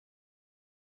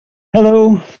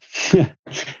Hello.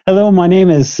 Hello, my name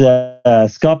is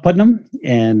Scott Putnam,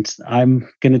 and I'm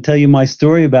going to tell you my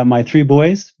story about my three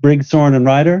boys, Briggs, Soren, and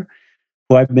Ryder,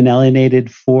 who I've been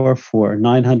alienated for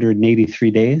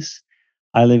 983 days.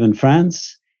 I live in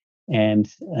France, and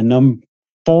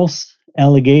false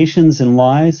allegations and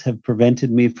lies have prevented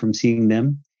me from seeing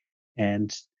them.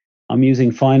 And I'm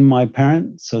using Find My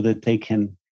Parent so that they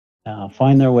can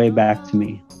find their way back to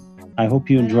me. I hope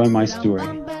you enjoy my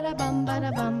story.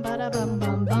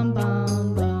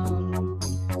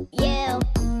 You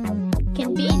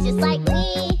can be just like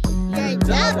me. You're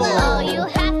double. All you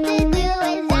have to do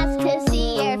is ask to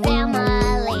see your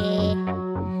family.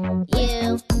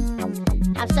 You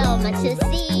have so much to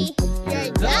see.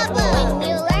 You're double. When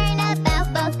you learn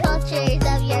about both cultures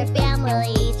of your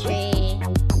family tree.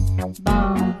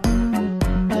 Bum.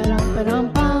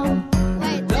 Ba-dum, bum.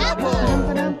 We're double.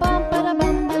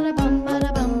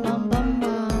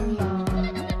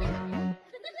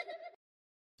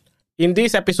 In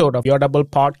this episode of Your Double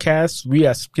Podcast, we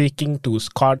are speaking to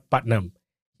Scott Putnam.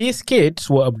 His kids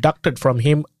were abducted from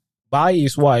him by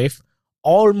his wife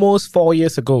almost 4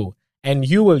 years ago, and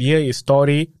you will hear his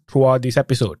story throughout this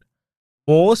episode.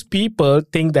 Most people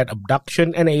think that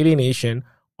abduction and alienation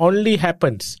only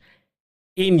happens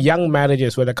in young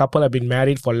marriages where the couple have been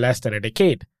married for less than a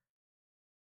decade.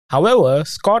 However,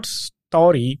 Scott's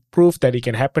story proves that it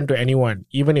can happen to anyone,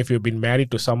 even if you've been married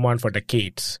to someone for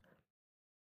decades.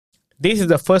 This is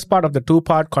the first part of the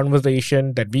two-part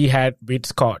conversation that we had with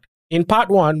Scott. In part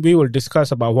one, we will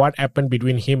discuss about what happened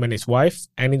between him and his wife.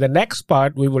 And in the next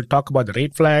part, we will talk about the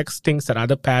red flags, things that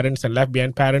other parents and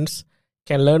left-behind parents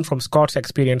can learn from Scott's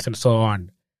experience and so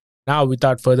on. Now,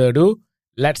 without further ado,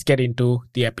 let's get into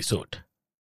the episode.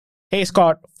 Hey,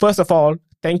 Scott, first of all,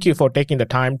 thank you for taking the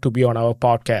time to be on our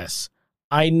podcast.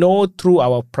 I know through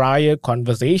our prior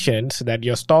conversations that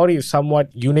your story is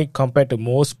somewhat unique compared to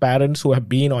most parents who have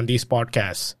been on these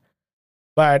podcasts.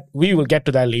 But we will get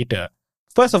to that later.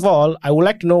 First of all, I would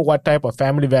like to know what type of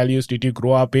family values did you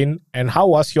grow up in and how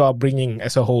was your upbringing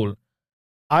as a whole?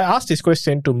 I asked this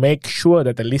question to make sure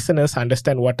that the listeners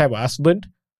understand what type of husband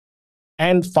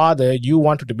and father you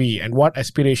wanted to be and what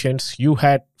aspirations you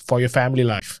had for your family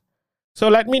life. So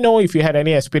let me know if you had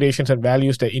any aspirations and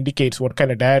values that indicates what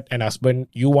kind of dad and husband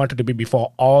you wanted to be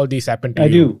before all this happened to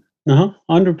you. I do.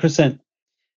 100%.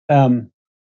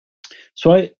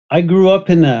 So I grew up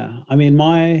in the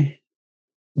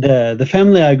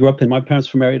family I grew up in, my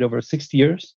parents were married over 60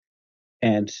 years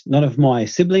and none of my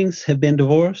siblings have been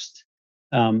divorced.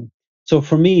 So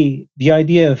for me, the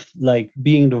idea of like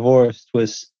being divorced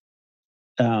wasn't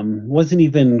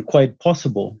even quite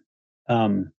possible.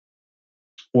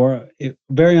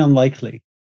 Very unlikely.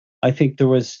 I think there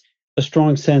was a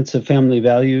strong sense of family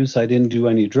values. I didn't do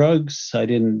any drugs. I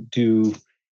didn't do,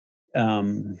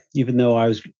 even though I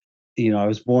was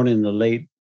born in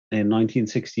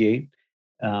 1968,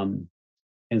 and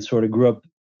sort of grew up,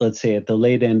 let's say, at the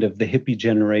late end of the hippie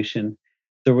generation.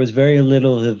 There was very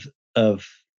little of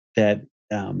that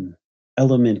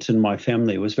element in my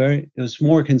family. It was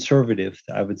more conservative,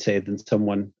 I would say, than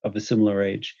someone of a similar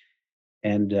age,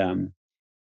 and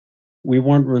we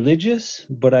weren't religious,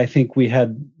 but I think we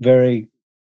had I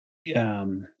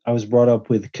was brought up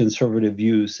with conservative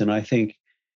views, and I think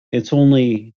it's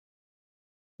only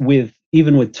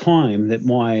even with time that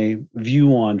my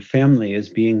view on family as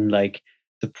being like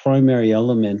the primary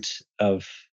element of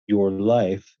your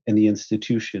life and the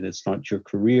institution. It's not your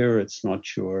career. It's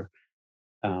not your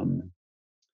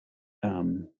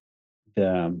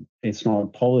it's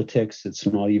not politics. It's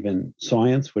not even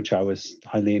science, which I was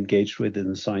highly engaged with in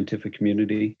the scientific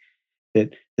community.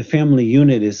 That the family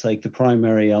unit is like the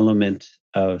primary element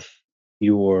of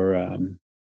your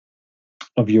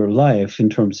life in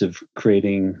terms of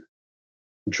creating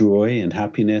joy and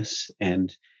happiness,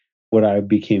 and what I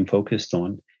became focused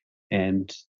on.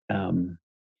 And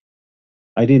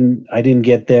I didn't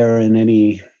get there in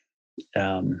any.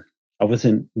 I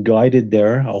wasn't guided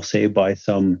there, I'll say, by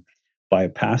a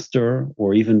pastor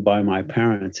or even by my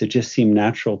parents. It just seemed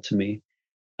natural to me,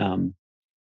 and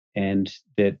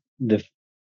that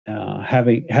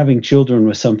having children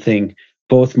was something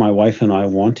both my wife and I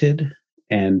wanted,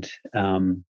 and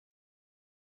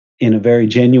in a very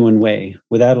genuine way,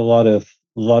 without a lot of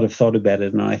thought about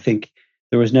it. And I think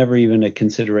there was never even a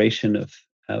consideration of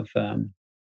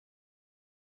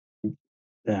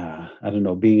I don't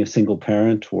know, being a single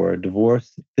parent or a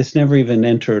divorce. This never even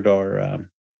entered our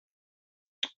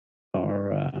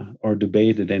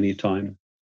debate at any time.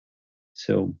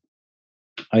 So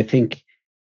I think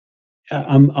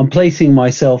I'm placing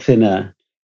myself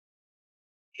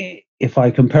if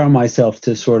I compare myself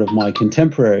to sort of my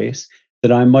contemporaries,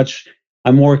 that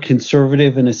I'm more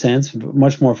conservative in a sense,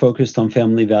 much more focused on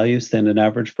family values than an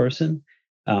average person.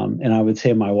 And I would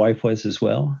say my wife was as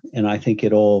well. And I think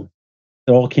it all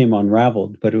came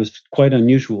unraveled, but it was quite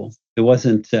unusual. It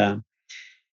wasn't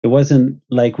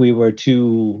like we were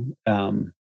two,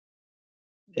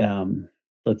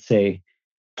 let's say,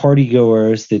 party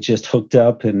goers that just hooked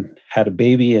up and had a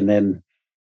baby and then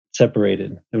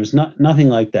separated. There was nothing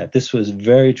like that. This was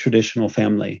very traditional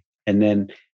family, and then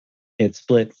it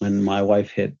split when my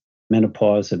wife hit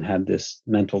menopause and had this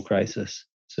mental crisis.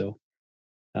 So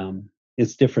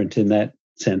it's different in that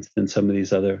sense than some of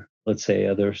these other, let's say,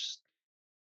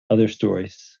 other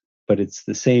stories. But it's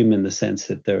the same in the sense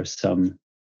that there's some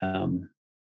um,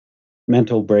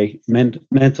 mental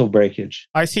breakage.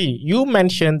 I see. You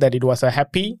mentioned that it was a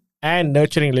happy and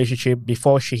nurturing relationship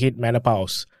before she hit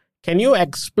menopause. Can you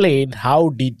explain how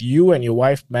did you and your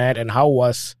wife met and how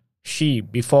was she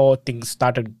before things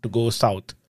started to go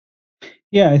south?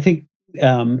 Yeah, I think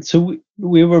so.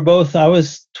 We were both. I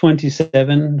was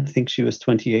 27. I think she was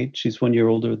 28. She's 1 year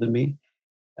older than me.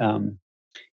 Um,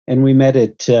 and we met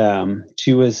at.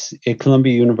 She was at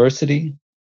Columbia University,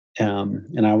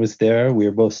 and I was there. We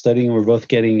were both studying. We were both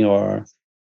getting our.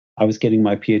 I was getting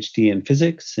my PhD in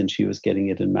physics, and she was getting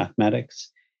it in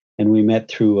mathematics. And we met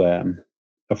through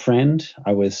a friend.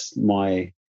 I was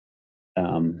my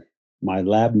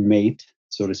lab mate,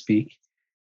 so to speak.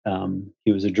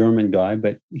 He was a German guy,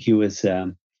 but he was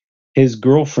his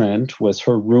girlfriend was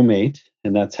her roommate,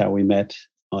 and that's how we met.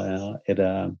 At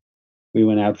a We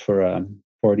went out for a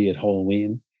party at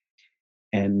Halloween,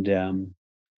 and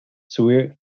so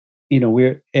we're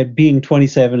at being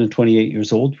 27 and 28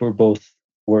 years old.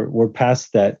 We're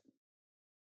past that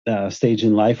stage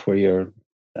in life where you're.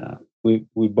 We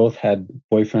both had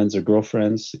boyfriends or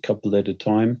girlfriends, a couple at a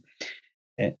time,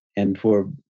 and we're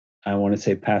I want to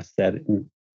say past that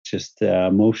just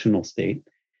emotional state,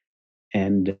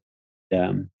 and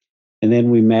um, and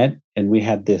then we met and we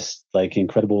had this like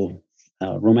incredible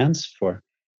romance for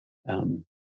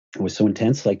it was so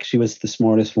intense. Like she was the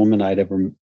smartest woman I'd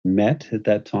ever met at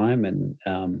that time, and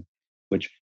which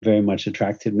very much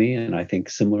attracted me, and I think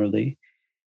similarly.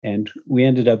 And we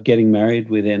ended up getting married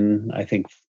within I think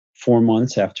 4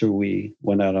 months after we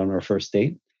went out on our first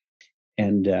date,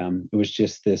 and it was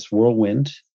just this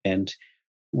whirlwind. And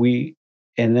we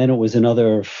and then it was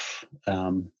another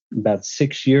about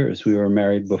 6 years we were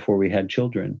married before we had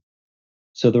children.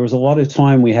 So there was a lot of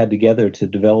time we had together to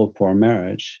develop our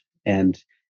marriage, and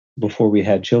before we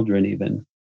had children, even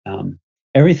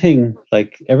everything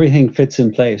fits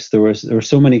in place. There were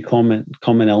so many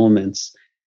common elements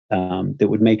that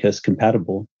would make us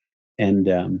compatible,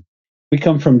 and we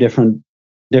come from different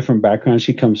backgrounds.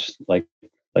 She comes like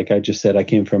I just said, I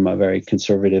came from a very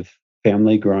conservative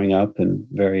family growing up and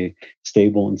very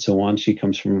stable and so on. She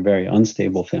comes from a very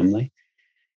unstable family,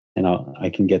 and I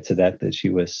can get to that she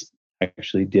was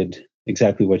actually did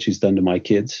exactly what she's done to my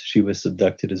kids. She was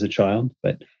abducted as a child,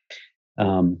 but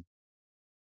um,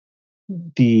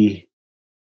 the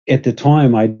at the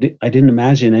time I didn't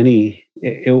imagine any.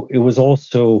 It was all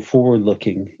so forward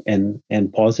looking and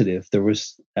positive. There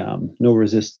was no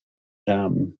resist,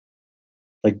 um,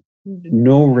 like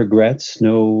no regrets,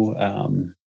 no. I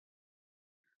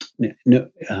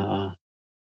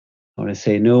want to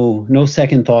say no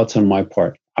second thoughts on my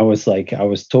part. I was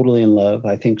totally in love.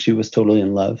 I think she was totally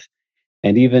in love,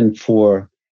 and even for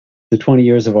the 20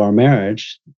 years of our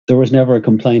marriage, there was never a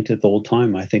complaint at the whole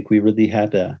time. I think we really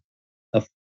had a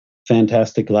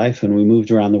fantastic life, and we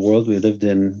moved around the world. We lived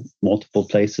in multiple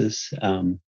places.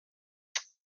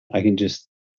 I can just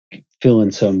fill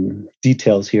in some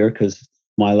details here because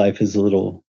my life is a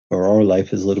little, or our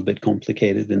life is a little bit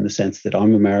complicated in the sense that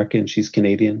I'm American, she's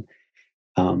Canadian.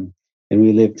 And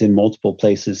we lived in multiple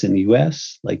places in the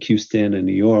US, like Houston and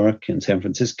New York and San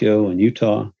Francisco and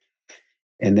Utah.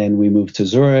 And then we moved to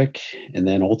Zurich. And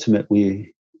then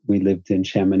ultimately, we lived in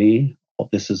Chamonix.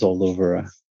 This is all over a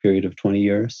period of 20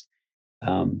 years.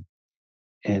 Um,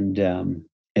 and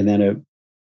then it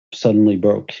suddenly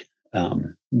broke.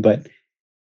 But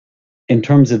in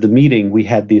terms of the meeting, we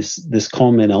had this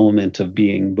common element of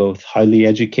being both highly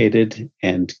educated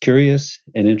and curious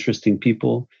and interesting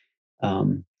people.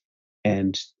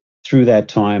 And through that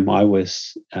time, I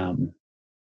was the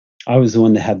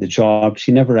one that had the job.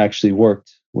 She never actually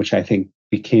worked, which I think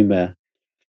became an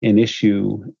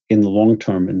issue in the long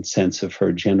term, in the sense of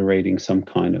her generating some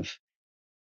kind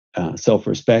of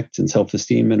self-respect and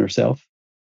self-esteem in herself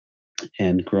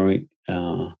and growing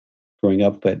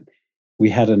up. But we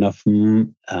had enough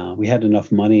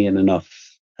money and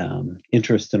enough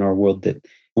interest in our world that it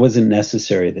wasn't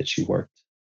necessary that she worked.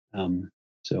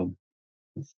 So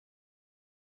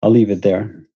I'll leave it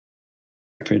there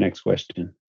for your next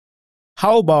question.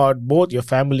 How about both your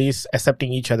families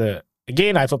accepting each other?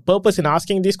 Again, I have a purpose in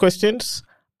asking these questions.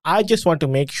 I just want to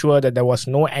make sure that there was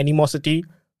no animosity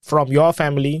from your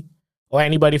family or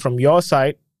anybody from your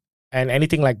side and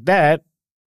anything like that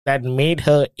that made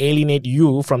her alienate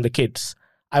you from the kids.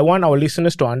 I want our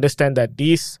listeners to understand that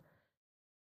this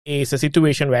is a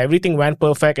situation where everything went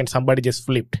perfect and somebody just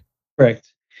flipped.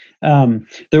 Correct.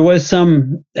 There was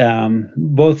some,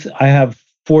 both, I have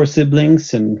four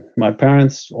siblings, and my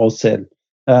parents all said,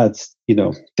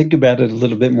 think about it a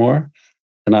little bit more.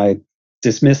 And I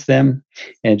dismissed them.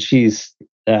 And she's,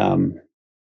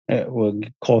 we'll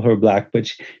call her black,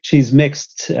 but she's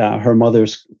mixed. Her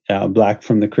mother's black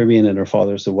from the Caribbean, and her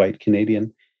father's a white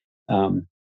Canadian.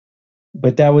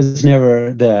 But that was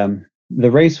never the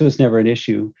race was never an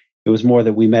issue. It was more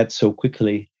that we met so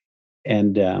quickly,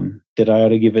 and that I ought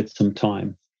to give it some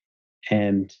time.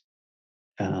 And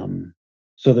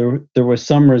so there was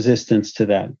some resistance to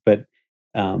that, but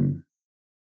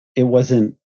it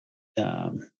wasn't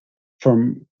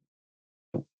from.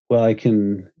 Well,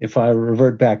 if I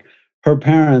revert back, her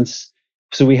parents.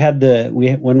 So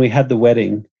when we had the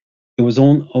wedding, it was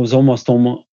almost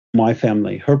my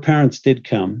family. Her parents did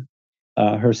come.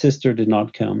 Her sister did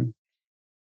not come.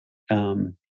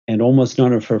 And almost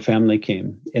none of her family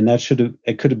came. And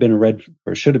it could have been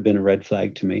should have been a red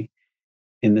flag to me,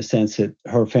 in the sense that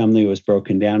her family was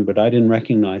broken down. But I didn't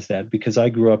recognize that because I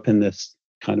grew up in this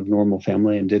kind of normal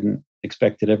family and didn't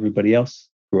expect that everybody else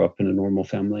grew up in a normal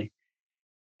family.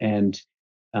 And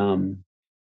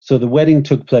so the wedding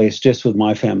took place just with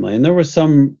my family. And there was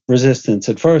some resistance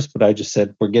at first, but I just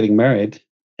said, we're getting married.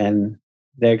 And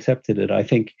they accepted it. I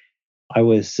think I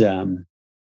was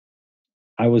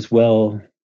well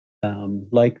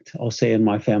liked, I'll say, in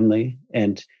my family.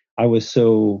 And I was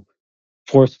so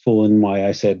forceful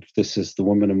I said, this is the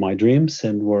woman of my dreams,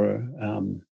 and we're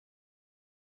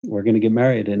going to get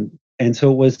married. And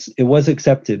so it was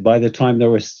accepted. By the time there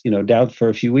was, doubt for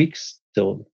a few weeks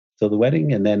till the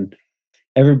wedding, and then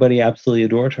everybody absolutely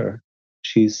adored her.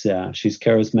 She's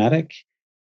charismatic,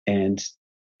 and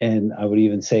I would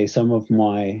even say some of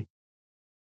my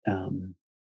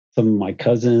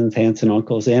cousins, aunts, and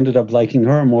uncles ended up liking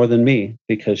her more than me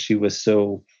because she was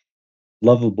so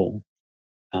lovable.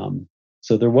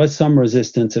 So there was some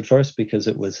resistance at first because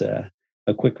it was a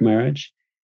quick marriage,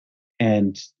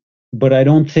 but I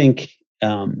don't think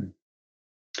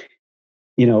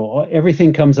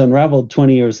everything comes unraveled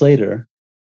 20 years later,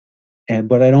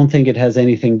 but I don't think it has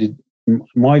anything to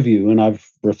my view, and I've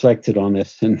reflected on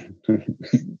this in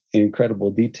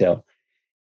incredible detail.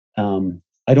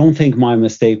 I don't think my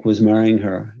mistake was marrying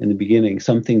her in the beginning.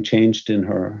 Something changed in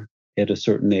her at a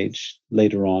certain age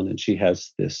later on, and she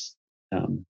has this.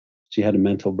 She had a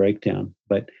mental breakdown,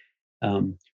 but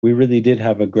we really did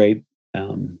have a great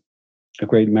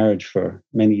marriage for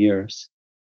many years.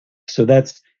 So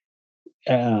that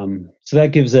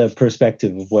gives a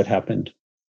perspective of what happened.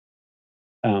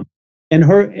 Let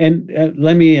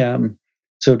me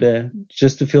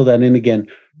just to fill that in again,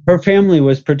 her family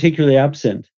was particularly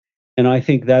absent, and I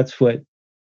think that's what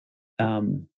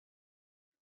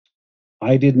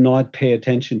I did not pay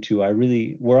attention to.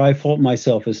 Where I fault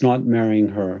myself is not marrying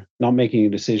her, not making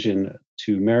a decision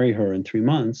to marry her in 3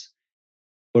 months.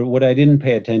 But what I didn't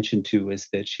pay attention to is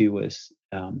that she was,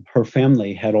 her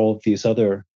family had all of these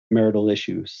other marital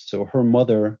issues. So her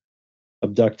mother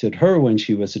abducted her when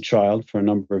she was a child for a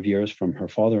number of years from her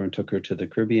father and took her to the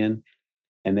Caribbean.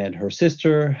 And then her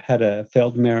sister had a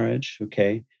failed marriage.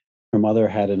 Okay. Her mother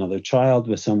had another child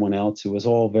with someone else. It was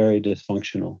all very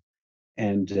dysfunctional.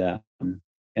 And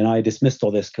I dismissed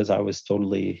all this because I was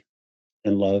totally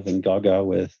in love and gaga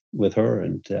with her.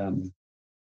 And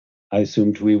I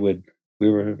assumed we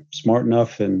were smart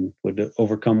enough and would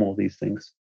overcome all these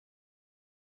things.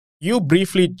 You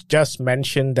briefly just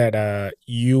mentioned that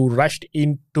you rushed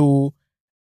into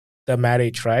the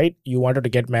marriage, right? You wanted to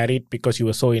get married because you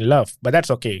were so in love, but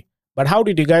that's okay. But how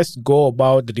did you guys go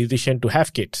about the decision to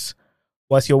have kids?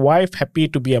 Was your wife happy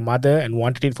to be a mother and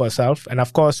wanted it for herself? And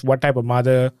of course, what type of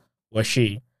mother was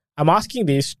she? I'm asking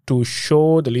this to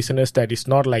show the listeners that it's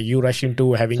not like you rushed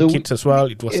into having kids as well.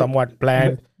 It was somewhat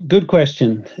planned. Good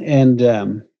question. And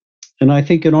I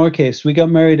think in our case, we got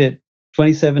married at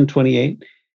 27, 28.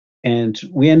 And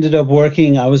we ended up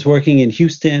working. I was working in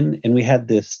Houston, and we had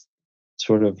this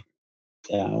sort of,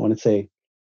 I want to say,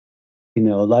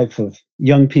 life of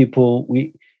young people.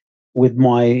 We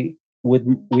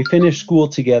finished school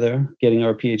together, getting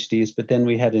our PhDs, but then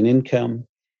we had an income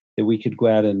that we could go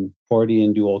out and party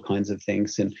and do all kinds of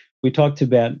things. And we talked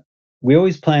about, we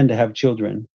always planned to have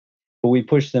children, but we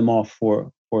pushed them off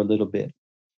for a little bit.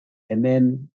 And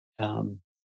then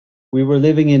we were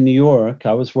living in New York.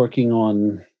 I was working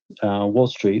on Wall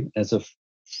Street as a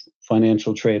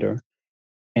financial trader,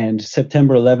 and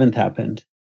September 11th happened.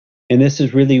 And this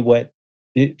is really what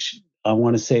I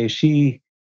want to say. She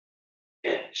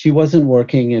wasn't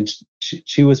working, and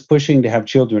she was pushing to have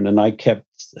children, and I kept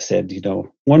said,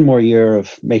 one more year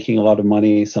of making a lot of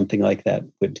money, something like that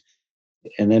would,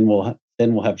 and then we'll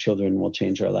have children, we'll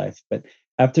change our life. But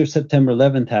after September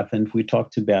 11th happened, we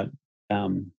talked about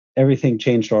everything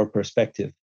changed our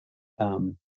perspective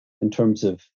in terms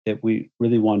of that we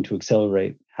really wanted to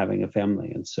accelerate having a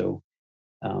family, and so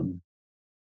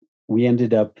we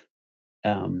ended up.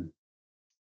 I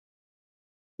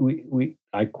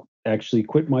actually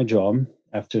quit my job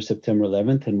after September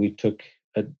 11th, and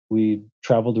we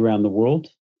traveled around the world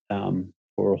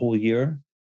for a whole year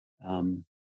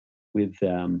with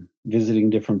visiting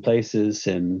different places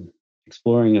and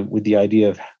exploring it with the idea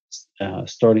of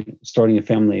starting a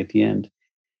family at the end.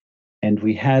 And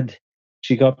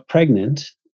she got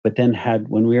pregnant, but then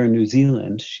when we were in New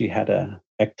Zealand, she had a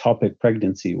ectopic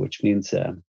pregnancy, which means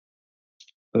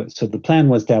so the plan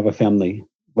was to have a family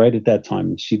right at that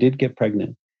time. She did get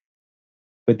pregnant,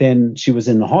 but then she was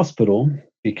in the hospital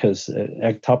because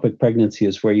ectopic pregnancy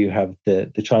is where you have the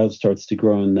child starts to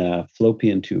grow in the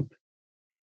fallopian tube,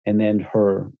 and then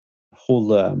her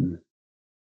whole I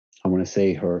want to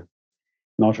say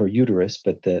not her uterus,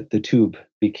 but the tube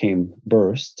became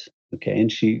burst. Okay,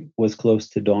 and she was close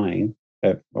to dying,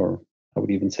 or I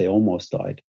would even say almost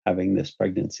died having this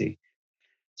pregnancy.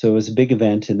 So it was a big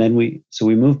event, and then we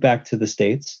moved back to the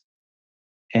States,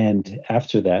 and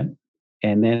after that,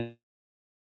 and then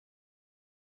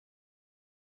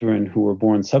children who were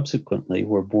born subsequently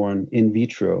were born in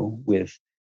vitro with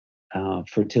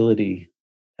fertility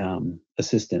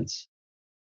assistance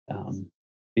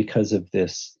because of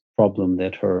this problem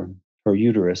that her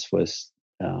uterus was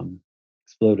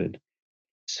exploded.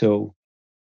 So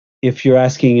if you're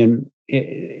asking,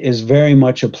 is very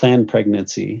much a planned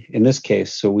pregnancy in this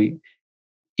case. So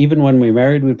even when we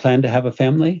married, we planned to have a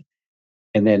family,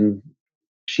 and then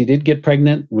she did get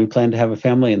pregnant. We planned to have a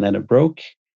family, and then it broke.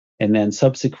 And then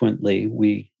subsequently,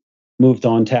 we moved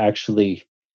on to actually,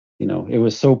 it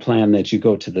was so planned that you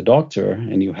go to the doctor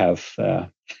and you have,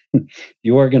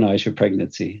 you organize your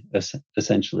pregnancy,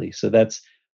 essentially. So that's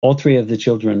all three of the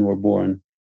children were born.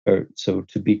 So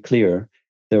to be clear,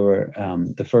 there were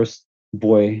the first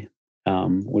boy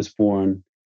was born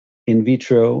in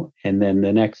vitro, and then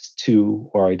the next two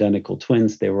are identical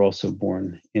twins. They were also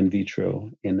born in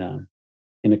vitro in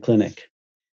a clinic.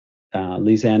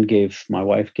 My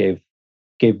wife gave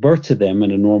birth to them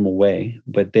in a normal way,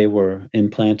 but they were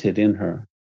implanted in her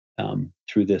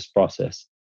through this process.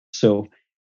 So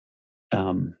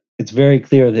it's very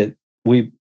clear that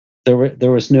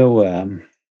there was no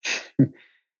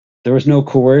there was no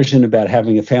coercion about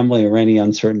having a family or any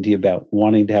uncertainty about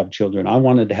wanting to have children. I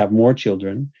wanted to have more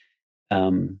children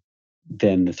than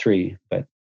the three, but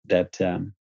that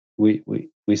we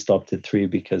stopped at three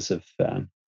because of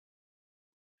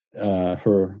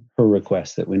her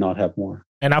request that we not have more.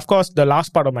 And of course, the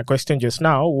last part of my question just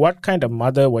now, what kind of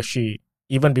mother was she,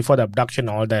 even before the abduction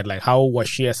and all that? Like, how was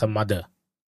she as a mother?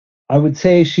 I would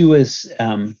say she was,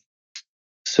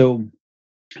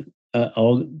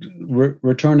 I'll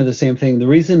return to the same thing. The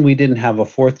reason we didn't have a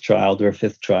fourth child or a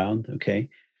fifth child, okay,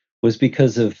 was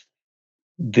because of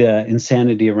the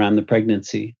insanity around the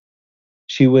pregnancy.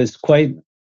 She was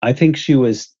I think she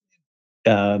was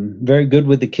very good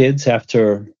with the kids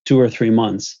after 2 or 3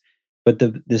 months. But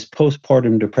this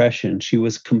postpartum depression, she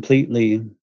was completely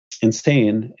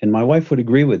insane. And my wife would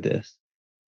agree with this,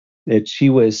 that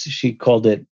she called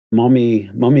it mommy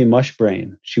mush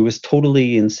brain. She was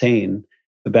totally insane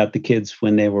about the kids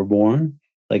when they were born.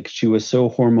 Like, she was so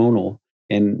hormonal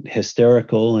and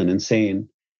hysterical and insane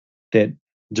that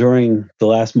during the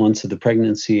last months of the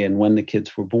pregnancy and when the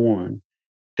kids were born,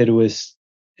 that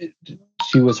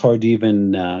she was hard to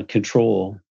even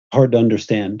control, hard to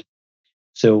understand.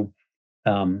 So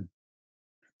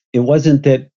it wasn't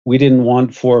that we didn't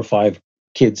want 4 or 5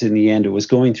 kids in the end. It was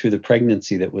going through the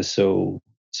pregnancy that was so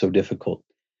difficult.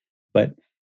 But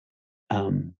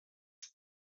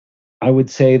I would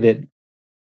say that,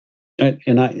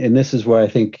 and this is where I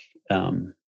think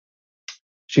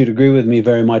she'd agree with me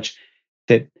very much,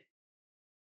 that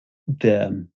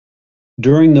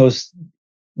during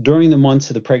the months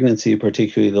of the pregnancy,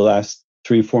 particularly the last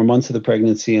 3-4 months of the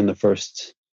pregnancy and the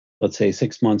first, let's say,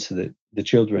 6 months of the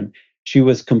children, she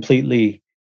was completely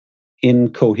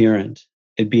incoherent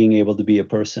at being able to be a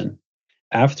person.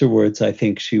 Afterwards, I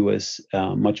think she was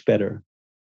much better.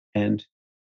 And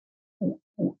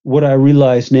what I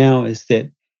realize now is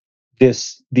that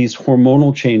these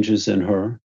hormonal changes in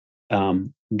her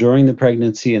during the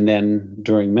pregnancy and then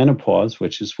during menopause,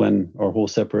 which is when our whole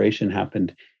separation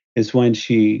happened, is when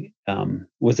she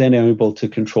was then able to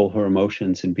control her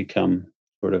emotions and become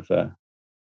sort of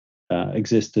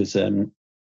exist as a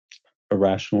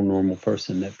rational, normal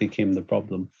person. That became the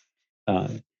problem.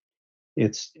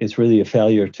 It's really a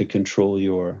failure to control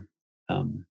your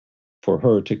for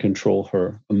her to control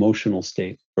her emotional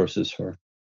state versus her,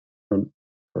 her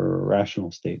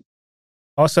rational state.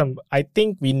 Awesome. I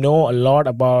think we know a lot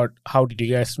about how did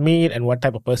you guys meet and what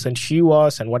type of person she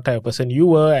was and what type of person you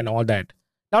were and all that.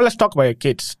 Now let's talk about your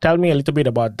kids. Tell me a little bit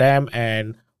about them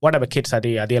and what type of kids are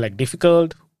they? Are they like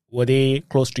difficult? Were they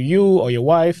close to you or your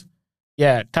wife?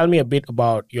 Yeah, tell me a bit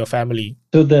about your family.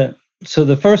 So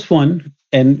the first one,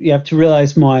 and you have to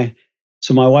realize my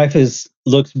wife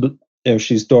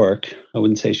she's dark. I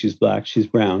wouldn't say she's black. She's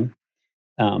brown.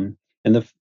 And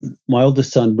my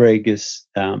oldest son Brig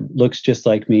looks just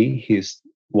like me. He's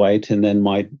white, and then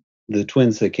the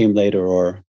twins that came later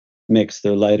are mixed.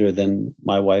 They're lighter than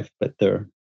my wife, but they're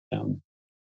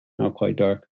not quite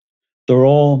dark.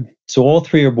 All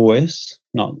three are boys,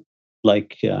 not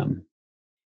like, and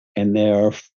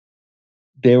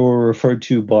they were referred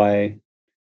to by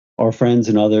our friends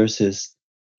and others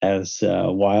as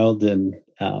wild and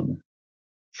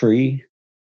free,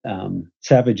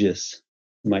 savages,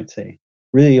 you might say.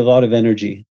 Really, a lot of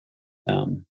energy.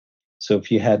 So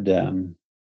if you had, and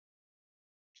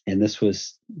this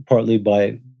was partly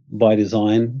by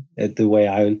design, the way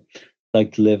I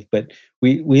like to live, but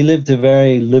we lived a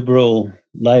very liberal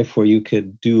life where you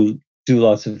could do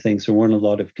lots of things. There weren't a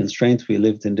lot of constraints. We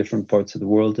lived in different parts of the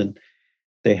world, and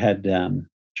they had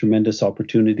tremendous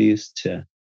opportunities to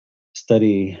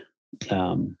study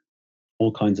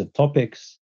all kinds of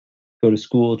topics, go to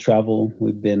school, travel.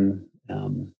 We've been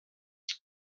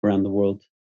around the world,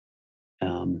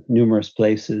 numerous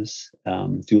places,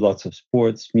 do lots of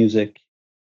sports, music,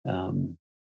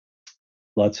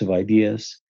 lots of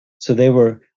ideas. So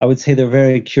I would say they're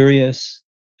very curious.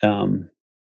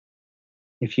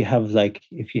 If you have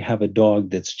a dog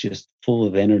that's just full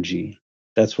of energy,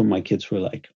 that's what my kids were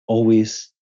like.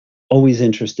 Always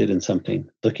interested in something,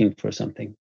 looking for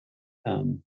something.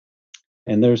 And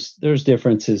there's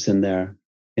differences in their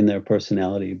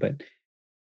personality, but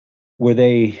were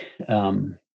they,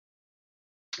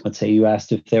 let's say you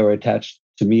asked if they were attached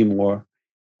to me more,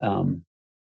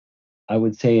 I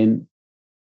would say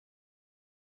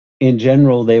in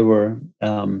general they were,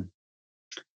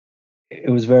 it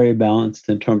was very balanced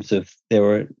in terms of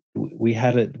we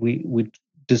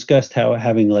discussed how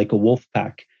having like a wolf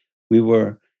pack, we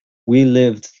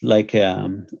lived like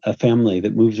a family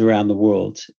that moves around the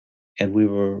world, and we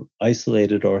were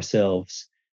isolated ourselves.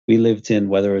 We lived in,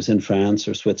 whether it was in France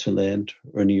or Switzerland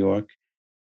or New York,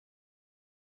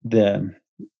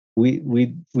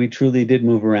 we truly did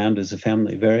move around as a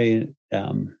family, very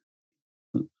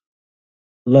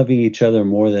loving each other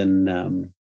more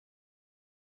than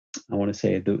I want to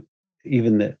say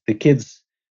even the kids,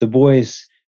 the boys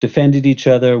defended each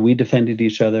other. We defended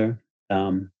each other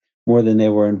more than they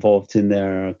were involved in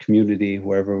their community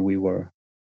wherever we were.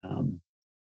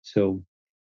 So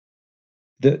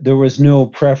there was no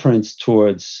preference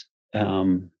towards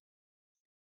my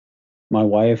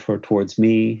wife or towards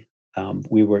me.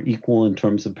 We were equal in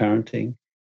terms of parenting,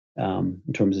 in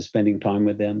terms of spending time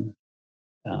with them.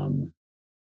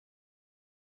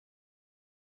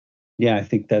 Yeah, I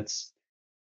think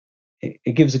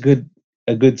it gives a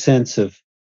good sense of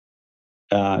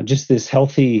just this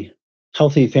healthy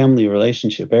family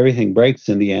relationship. Everything breaks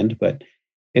in the end, but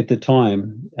at the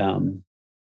time,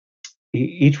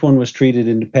 each one was treated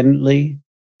independently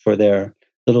for their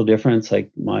little difference. Like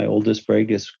my oldest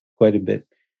Brig is a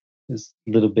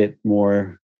little bit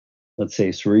more, let's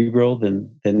say, cerebral than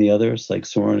the others. Like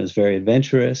Soren is very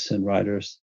adventurous, and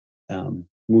Ryder's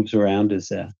moves around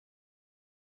as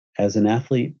an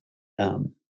athlete.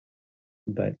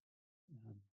 But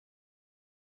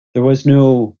there was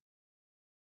no,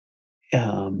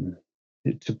 to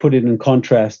put it in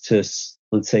contrast to,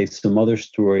 let's say, some other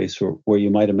stories where you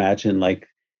might imagine like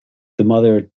the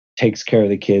mother takes care of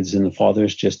the kids and the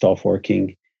father's just off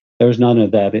working. There was none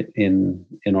of that in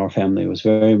our family. It was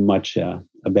very much a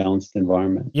balanced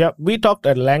environment. Yeah, we talked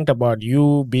at length about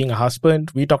you being a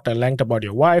husband. We talked at length about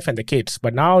your wife and the kids.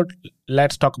 But now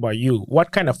let's talk about you.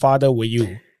 What kind of father were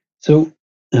you? So,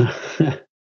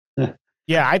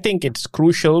 yeah, I think it's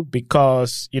crucial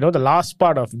because, the last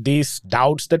part of these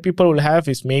doubts that people will have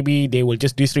is maybe they will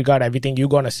just disregard everything you're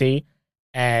going to say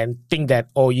and think that,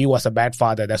 oh, you was a bad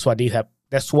father. That's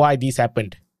why this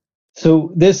happened.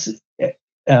 So this,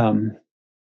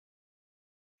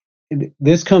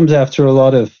 this comes after a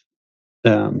lot of.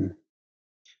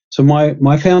 So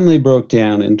my family broke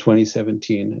down in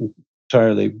 2017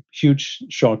 entirely. Huge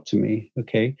shock to me.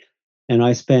 Okay, and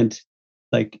I spent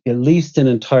like at least an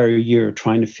entire year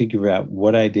trying to figure out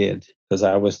what I did because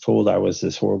I was told I was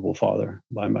this horrible father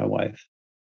by my wife,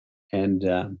 and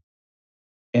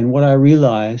what I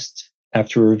realized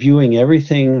after reviewing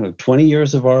everything of 20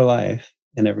 years of our life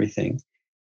and everything,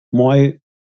 my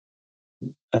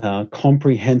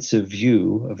comprehensive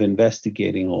view of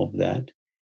investigating all of that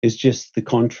is just the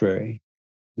contrary.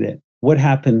 That what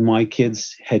happened, my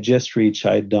kids had just reached,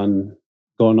 I had gone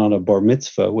on a bar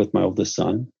mitzvah with my oldest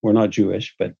son. We're not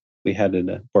Jewish, but we had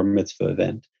a bar mitzvah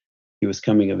event. He was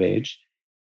coming of age.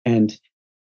 And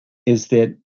is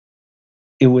that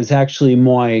it was actually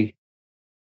my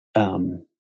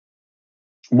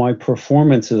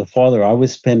performance as a father. I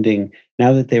was spending,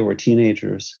 now that they were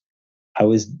teenagers,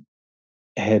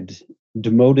 had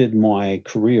demoted my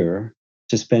career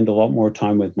to spend a lot more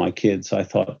time with my kids. I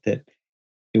thought that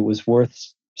it was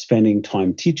worth spending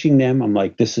time teaching them. I'm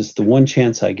like, this is the one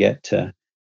chance I get to,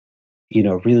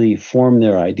 really form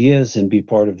their ideas and be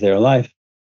part of their life.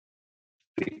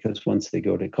 Because once they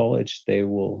go to college, they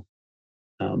will,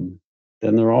 then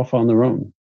they're off on their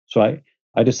own. So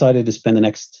I decided to spend the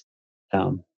next,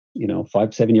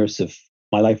 5-7 years of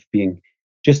my life being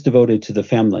just devoted to the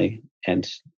family and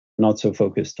not so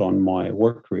focused on my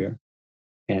work career.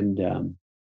 And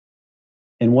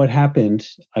what happened,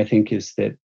 I think, is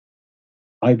that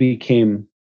I became,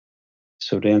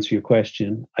 so to answer your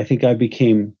question, I think I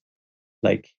became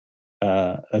like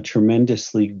a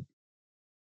tremendously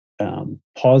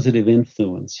positive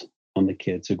influence on the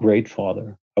kids, a great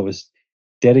father. I was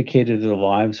dedicated to their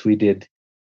lives. We did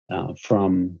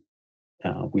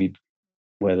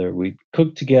whether we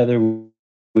cook together,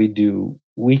 we do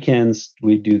weekends,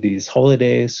 we do these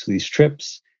holidays, these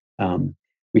trips.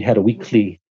 We had a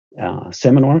weekly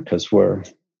seminar because we're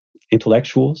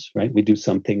intellectuals, right? We do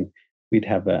something. We'd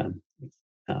have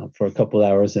for a couple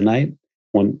hours a night.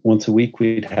 Once a week,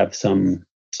 we'd have some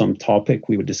topic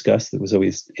we would discuss that was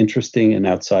always interesting and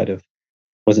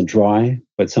wasn't dry,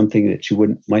 but something that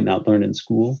you might not learn in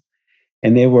school.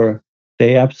 And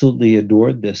they absolutely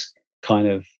adored this kind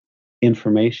of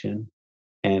information.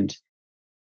 And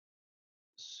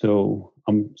so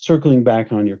I'm circling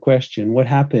back on your question. What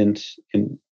happened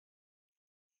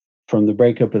from the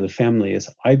breakup of the family is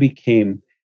I became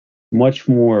much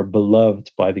more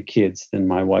beloved by the kids than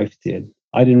my wife did.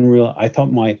 I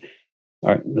thought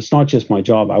it's not just my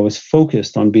job. I was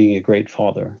focused on being a great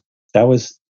father.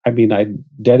 I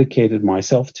dedicated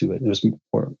myself to it. It was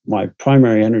my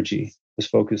primary energy was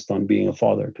focused on being a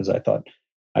father because I thought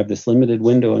I have this limited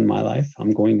window in my life.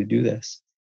 I'm going to do this.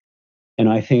 And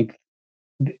I think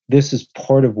this is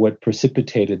part of what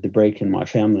precipitated the break in my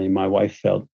family. My wife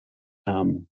felt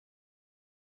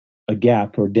a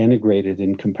gap or denigrated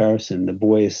in comparison. The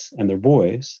boys and their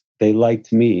boys, they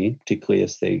liked me, particularly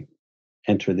as they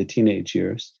enter the teenage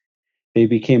years. They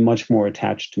became much more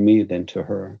attached to me than to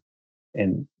her.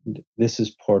 And this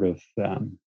is part of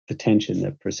the tension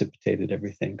that precipitated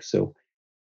everything. So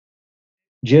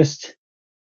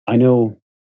I know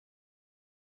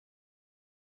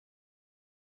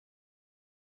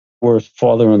worst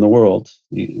father in the world.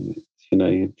 You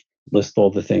list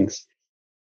all the things.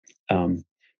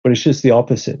 But it's just the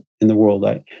opposite in the world.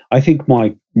 I think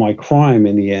my crime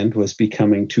in the end was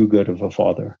becoming too good of a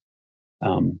father.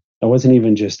 I wasn't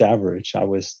even just average. I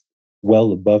was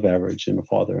well above average in a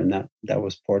father, and that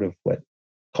was part of what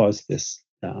caused this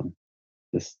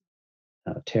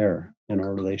tear in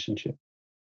our relationship.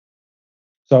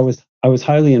 So I was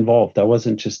highly involved. I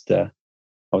wasn't just I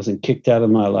wasn't kicked out of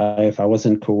my life. I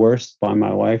wasn't coerced by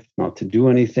my wife not to do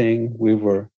anything. We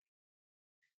were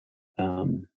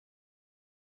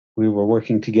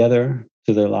working together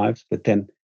to their lives. But then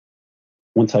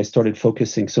once I started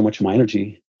focusing so much of my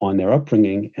energy on their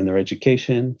upbringing and their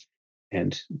education,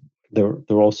 and they're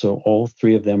also, all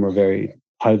three of them were very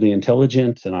highly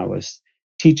intelligent, and I was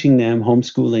teaching them,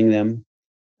 homeschooling them,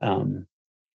 and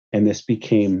this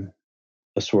became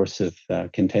a source of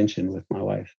contention with my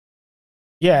wife.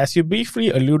 Yeah, as you briefly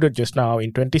alluded just now,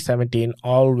 in 2017,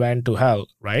 all went to hell,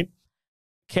 right?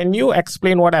 Can you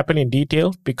explain what happened in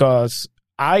detail? Because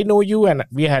I know you and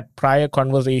we had prior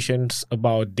conversations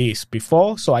about this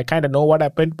before, so I kind of know what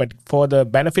happened. But for the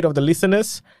benefit of the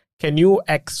listeners, can you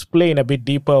explain a bit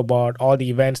deeper about all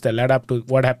the events that led up to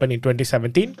what happened in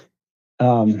 2017?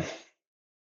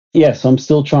 Yes, I'm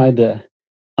still trying to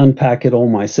unpack it all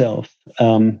myself.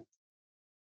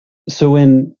 So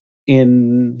in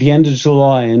the end of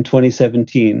July in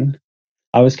 2017,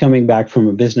 I was coming back from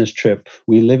a business trip.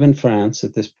 We live in France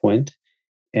at this point,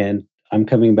 and I'm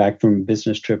coming back from a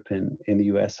business trip in the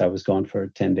US. I was gone for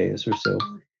 10 days or so.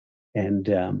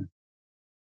 And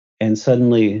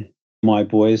suddenly my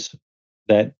boys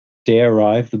that day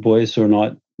arrived. The boys were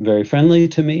not very friendly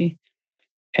to me.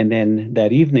 And then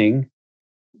that evening,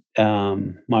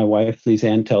 my wife,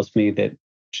 Lisanne, tells me that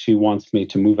she wants me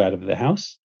to move out of the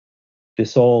house.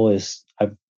 This all is,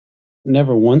 I've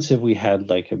never once have we had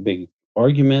like a big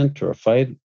argument or a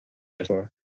fight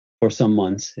for some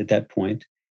months at that point.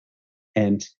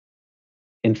 And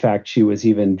in fact, she was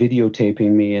even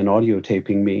videotaping me and audio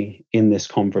taping me in this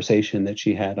conversation that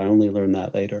she had. I only learned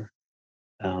that later.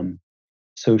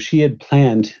 So she had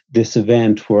planned this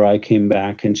event where I came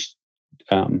back, and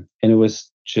it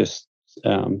was just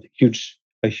a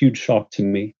huge shock to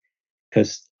me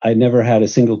because I never had a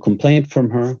single complaint from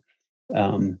her.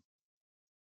 Um,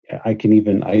 I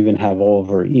even have all of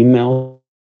her emails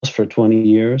for 20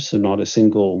 years, so not a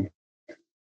single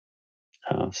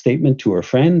statement to her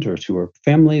friend or to her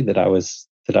family that I was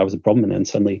a problem. And then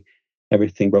suddenly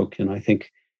everything broke. And I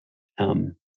think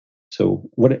so.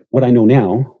 What I know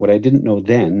now, what I didn't know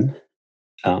then,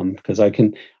 because I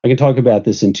can talk about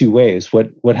this in two ways.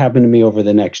 What happened to me over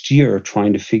the next year,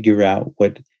 trying to figure out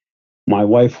what my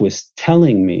wife was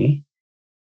telling me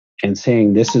and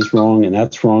saying this is wrong and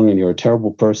that's wrong and you're a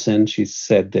terrible person. She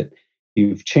said that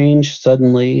you've changed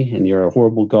suddenly and you're a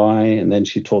horrible guy. And then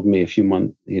she told me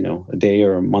a day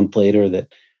or a month later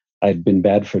that I'd been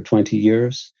bad for 20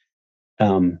 years.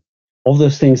 All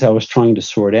those things I was trying to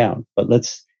sort out. But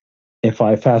if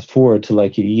I fast forward to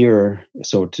like a year,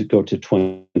 so to go to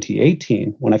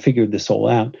 2018, when I figured this all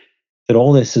out, that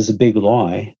all this is a big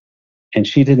lie, and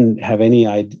she didn't have any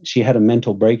idea. She had a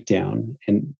mental breakdown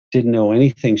and didn't know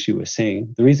anything she was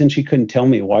saying. The reason she couldn't tell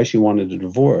me why she wanted a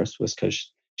divorce was because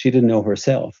she didn't know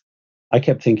herself. I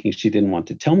kept thinking she didn't want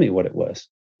to tell me what it was.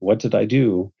 What did I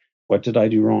do? What did I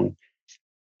do wrong?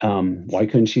 Why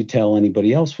couldn't she tell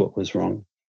anybody else what was wrong?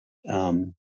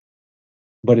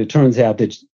 But it turns out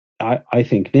that I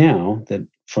think now that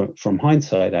from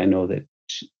hindsight, I know that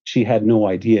she had no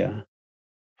idea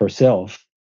herself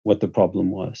what the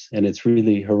problem was. And it's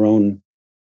really her own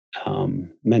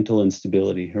mental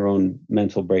instability, her own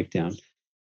mental breakdown.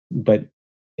 But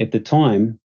at the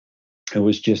time, it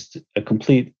was just a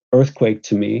complete earthquake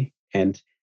to me. And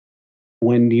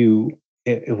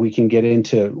if we can get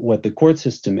into what the court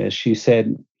system is, she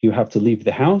said, you have to leave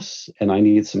the house and I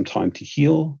need some time to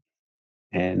heal.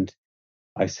 And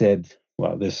I said,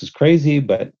 well, this is crazy,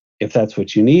 but if that's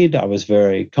what you need, I was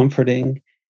very comforting.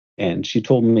 And she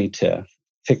told me to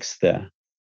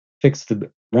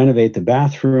renovate the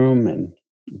bathroom and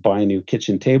buy a new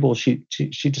kitchen table. She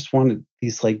just wanted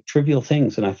these like trivial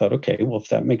things. And I thought, okay, well, if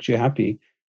that makes you happy,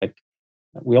 like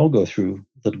we all go through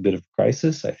a little bit of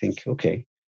crisis. I think, okay,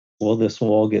 well, this will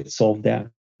all get solved out.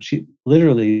 She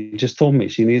literally just told me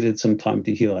she needed some time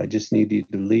to heal. I just need you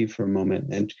to leave for a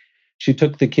moment. And she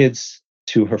took the kids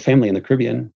to her family in the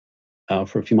Caribbean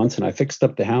for a few months, and I fixed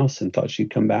up the house and thought she'd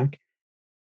come back.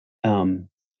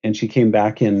 And she came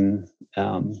back in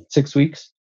 6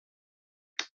 weeks.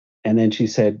 And then she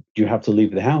said, you have to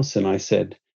leave the house. And I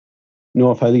said,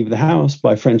 no, if I leave the house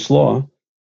by French law,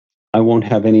 I won't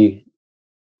have any.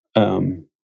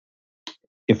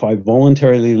 If I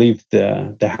voluntarily leave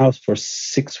the house for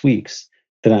 6 weeks,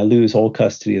 then I lose all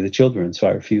custody of the children. So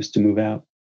I refused to move out.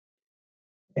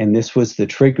 And this was the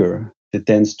trigger that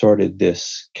then started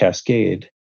this cascade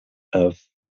of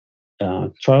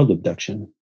child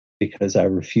abduction, because I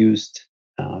refused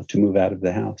to move out of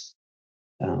the house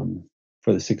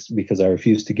because I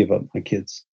refused to give up my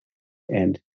kids.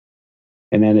 And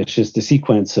then it's just a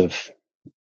sequence of,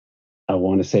 I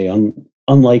want to say,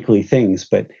 unlikely things,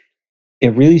 but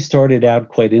it really started out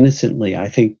quite innocently. I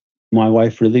think my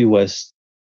wife really was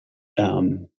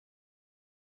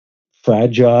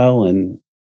fragile and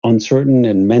uncertain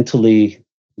and mentally,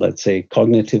 let's say,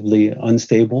 cognitively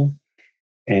unstable.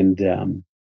 And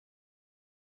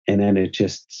then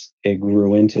it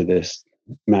grew into this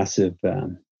massive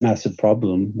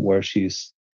problem where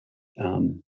she's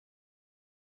harming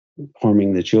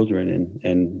the children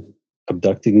and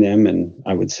abducting them, and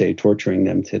I would say torturing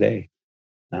them today.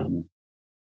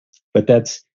 But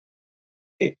that's,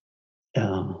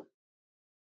 I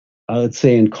would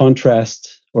say, in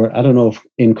contrast, or I don't know if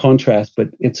in contrast, but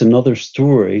it's another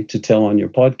story to tell on your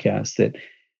podcast, that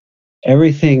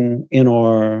everything in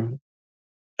our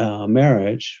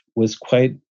marriage was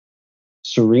quite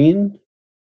serene,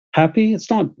 happy. It's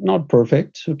not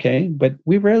perfect, okay, but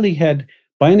we rarely had,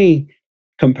 by any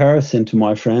comparison to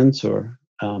my friends, or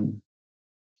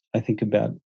I think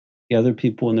about the other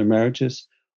people in their marriages.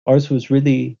 Ours was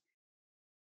really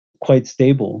quite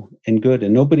stable and good,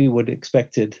 and nobody would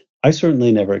expected. I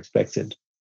certainly never expected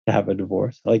to have a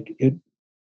divorce. Like it,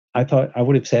 I thought I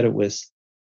would have said it was,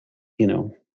 you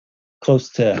know, close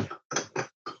to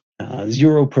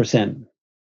 0%,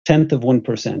 tenth of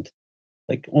 1%,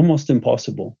 like almost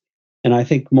impossible. And I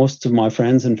think most of my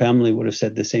friends and family would have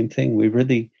said the same thing. We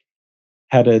really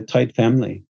had a tight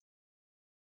family,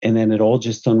 and then it all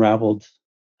just unraveled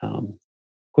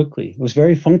quickly. It was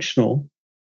very functional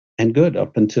and good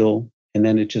up until, and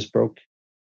then it just broke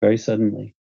very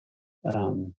suddenly.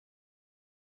 Um,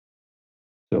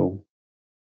 so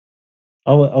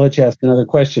I'll let you ask another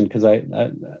question because I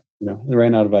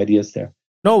ran out of ideas there.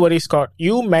 No worries, Scott.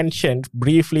 You mentioned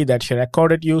briefly that she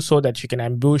recorded you so that she can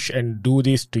ambush and do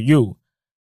this to you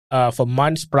for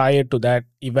months prior to that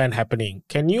event happening.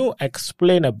 Can you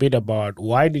explain a bit about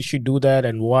why did she do that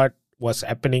and what was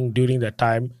happening during that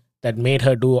time that made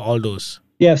her do all those?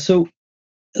 Yeah, so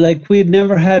like we had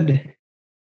never had,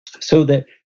 so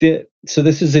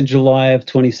this is in July of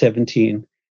 2017.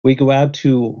 We go out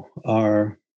to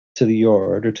the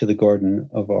yard or to the garden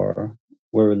of where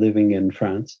we're living in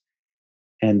France,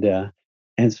 and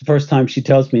it's the first time she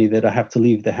tells me that I have to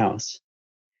leave the house.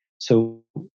 So,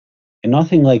 and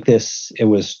nothing like this. It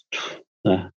was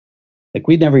like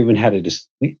we'd never even had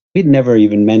we'd never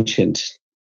even mentioned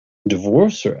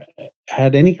divorce or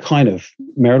had any kind of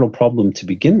marital problem to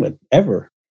begin with ever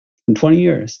in 20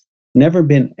 years. Never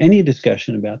been any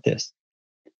discussion about this.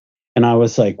 And I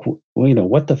was like, well,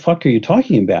 what the fuck are you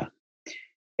talking about?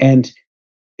 And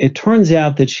it turns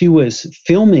out that she was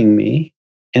filming me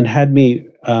and had me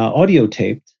audio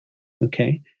taped.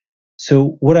 Okay.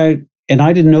 So I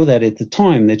didn't know that at the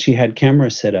time that she had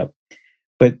cameras set up.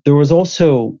 But there was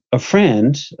also a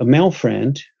male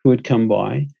friend who had come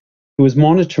by who was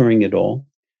monitoring it all.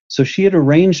 So she had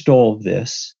arranged all of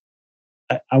this.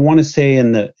 I want to say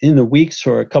in the weeks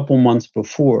or a couple months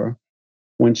before,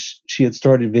 when she had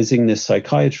started visiting this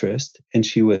psychiatrist, and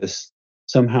she was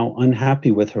somehow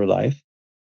unhappy with her life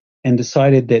and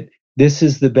decided that this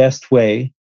is the best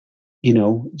way.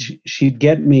 She'd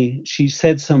get me. She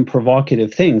said some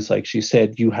provocative things, like she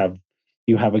said, you have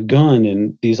a gun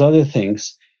and these other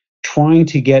things, trying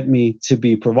to get me to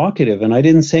be provocative. And I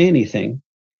didn't say anything.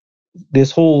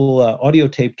 This whole audio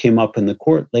tape came up in the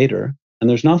court later, and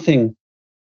there's nothing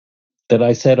that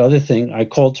I said other thing. I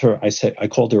called her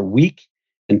weak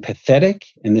and pathetic,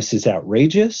 and this is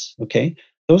outrageous. Okay.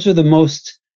 Those are the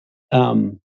most,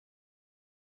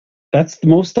 that's the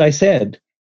most I said.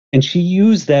 And she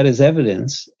used that as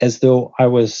evidence, as though I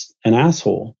was an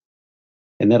asshole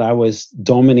and that I was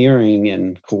domineering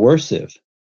and coercive.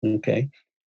 Okay.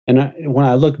 And when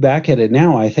I look back at it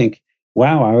now, I think,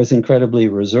 wow, I was incredibly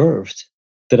reserved,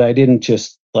 that I didn't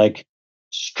just like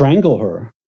strangle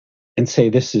her and say,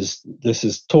 this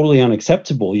is totally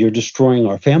unacceptable. You're destroying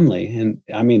our family. And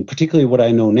I mean, particularly what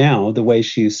I know now, the way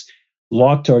she's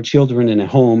locked our children in a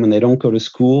home and they don't go to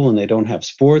school and they don't have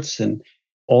sports and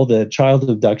all the child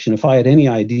abduction. If I had any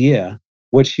idea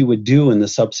what she would do in the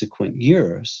subsequent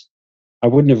years, I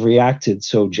wouldn't have reacted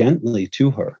so gently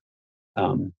to her.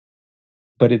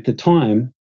 But at the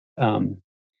time,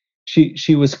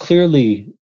 she was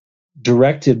clearly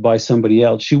directed by somebody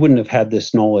else. She wouldn't have had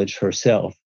this knowledge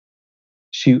herself.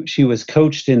 She was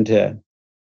coached into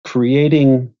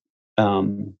creating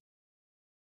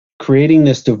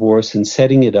this divorce and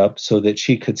setting it up so that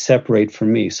she could separate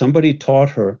from me. Somebody taught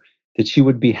her that she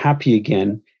would be happy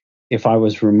again if I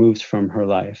was removed from her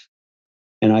life.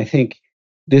 And I think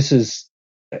this is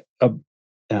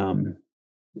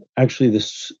actually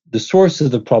the source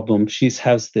of the problem. She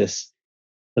has this,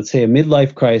 let's say, a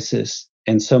midlife crisis,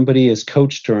 and somebody has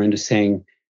coached her into saying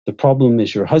the problem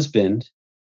is your husband,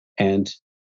 and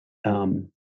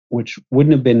which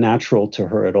wouldn't have been natural to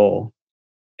her at all.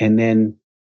 And then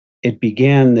it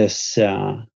began this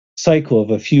cycle of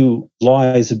a few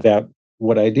lies about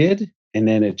what I did, and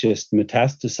then it just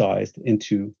metastasized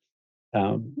into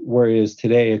where it is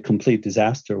today, a complete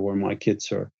disaster, where my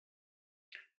kids are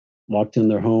locked in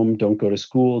their home, don't go to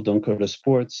school, don't go to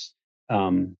sports,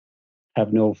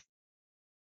 have no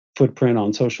footprint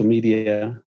on social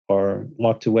media, are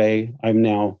locked away. I'm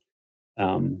now,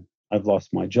 I've lost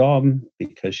my job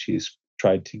because she's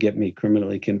tried to get me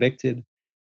criminally convicted.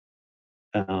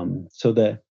 So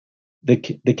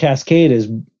the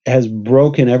cascade has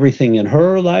broken everything in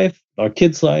her life, our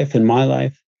kids' life, and my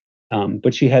life.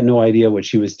 But she had no idea what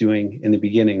she was doing in the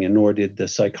beginning, and nor did the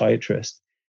psychiatrist.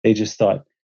 They just thought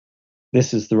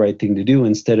this is the right thing to do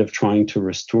instead of trying to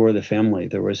restore the family.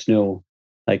 There was no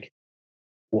like,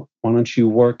 why don't you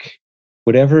work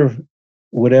whatever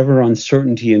whatever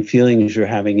uncertainty and feelings you're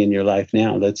having in your life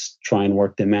now, let's try and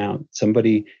work them out.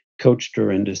 Somebody coached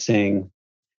her into saying,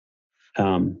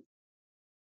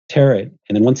 tear it.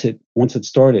 And then once it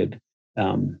started,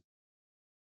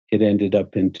 it ended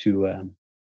up into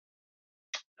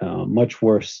much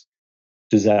worse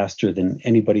disaster than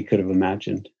anybody could have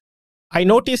imagined. I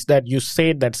noticed that you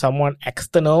said that someone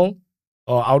external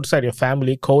or outside your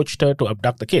family coached her to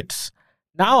abduct the kids.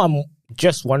 Now I'm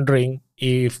just wondering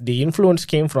if the influence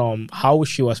came from how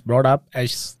she was brought up,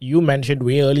 as you mentioned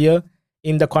way earlier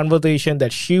in the conversation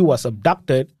that she was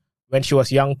abducted when she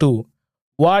was young too.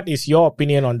 What is your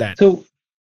opinion on that? So,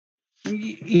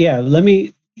 yeah, let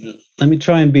me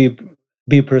try and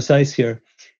be precise here.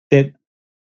 That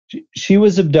she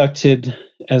was abducted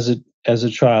as a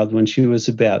child when she was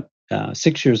about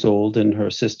 6 years old, and her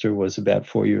sister was about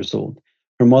 4 years old.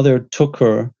 Her mother took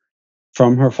her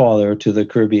from her father to the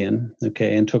Caribbean,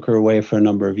 okay, and took her away for a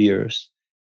number of years.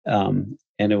 And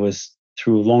it was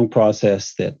through a long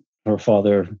process that her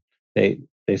father, they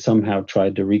somehow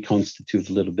tried to reconstitute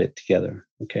a little bit together,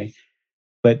 okay.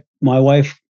 But my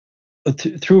wife,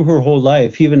 through her whole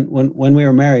life, even when we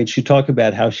were married, she talked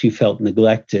about how she felt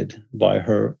neglected by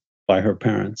her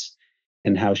parents,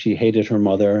 and how she hated her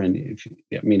mother. And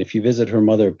if you visit her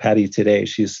mother, Patty, today,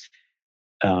 she's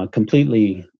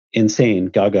completely insane,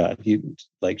 gaga.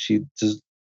 She just,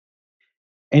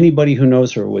 anybody who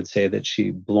knows her would say that she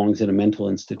belongs in a mental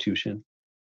institution.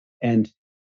 And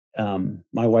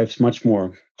my wife's much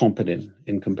more competent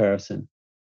in comparison.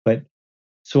 But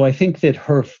so I think that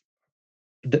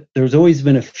there's always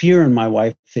been a fear in my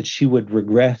wife that she would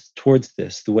regress towards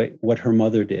this, the way what her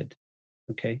mother did.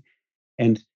 Okay.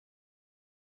 And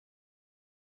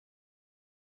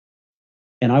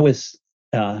I was,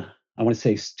 I want to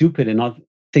say, stupid in not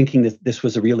thinking that this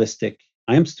was a realistic.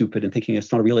 I am stupid in thinking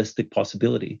it's not a realistic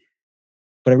possibility.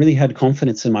 But I really had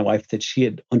confidence in my wife that she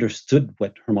had understood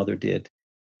what her mother did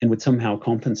and would somehow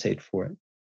compensate for it.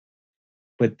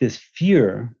 But this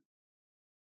fear,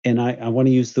 and I want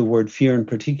to use the word fear in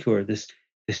particular, this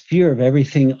fear of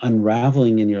everything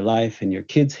unraveling in your life and your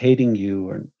kids hating you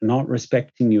or not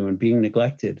respecting you and being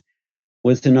neglected,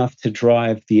 was enough to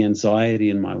drive the anxiety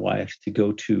in my wife to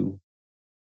go to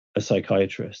a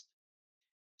psychiatrist.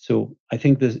 So I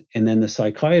think this, and then the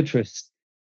psychiatrist,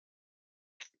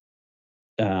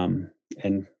 and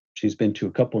she's been to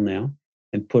a couple now,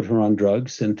 and put her on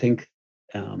drugs, and think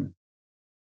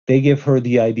they give her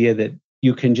the idea that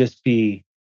you can just be,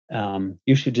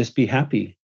 you should just be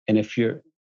happy. And if you're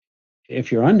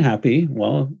unhappy,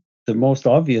 well, the most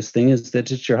obvious thing is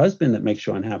that it's your husband that makes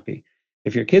you unhappy.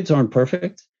 If your kids aren't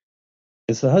perfect,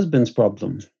 it's the husband's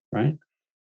problem, right?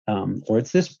 Or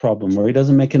it's this problem, or he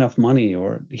doesn't make enough money,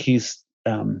 or he's.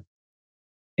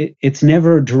 It's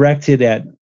never directed at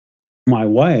my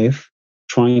wife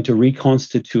trying to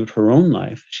reconstitute her own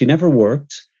life. She never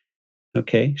worked.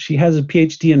 Okay, she has a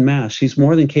PhD in math. She's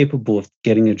more than capable of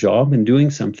getting a job and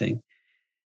doing something,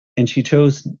 and she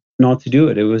chose not to do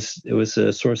it. It was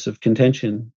a source of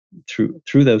contention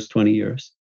through those 20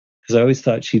 years, because I always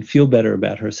thought she'd feel better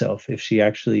about herself if she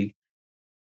actually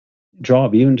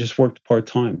even just worked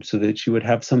part-time, so that she would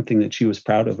have something that she was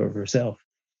proud of herself.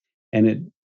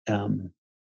 And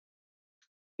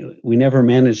we never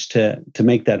managed to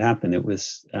make that happen. It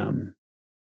was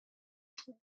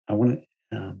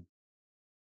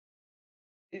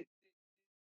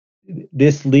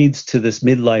this leads to this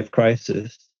midlife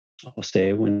crisis, I'll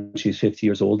say, when she's 50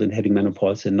 years old and hitting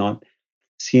menopause, and not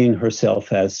seeing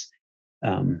herself as,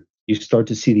 you start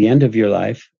to see the end of your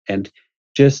life. And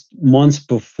just months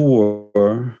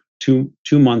before, two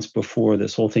months before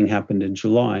this whole thing happened in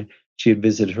July, she had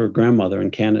visited her grandmother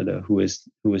in Canada who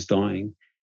was dying.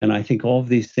 And I think all of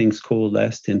these things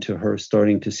coalesced into her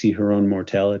starting to see her own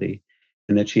mortality,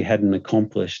 and that she hadn't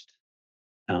accomplished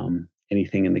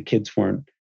anything. And the kids weren't,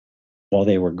 while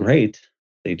they were great,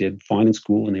 they did fine in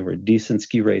school and they were decent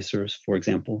ski racers, for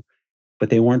example, but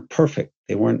they weren't perfect.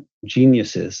 They weren't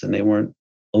geniuses, and they weren't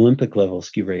Olympic level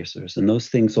ski racers. And those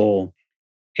things all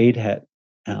aided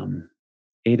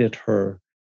her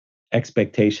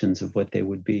expectations of what they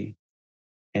would be.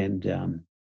 And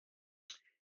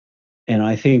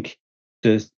I think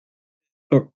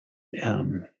I'll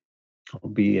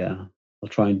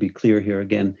try and be clear here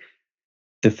again.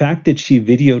 The fact that she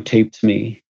videotaped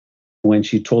me when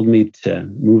she told me to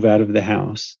move out of the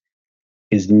house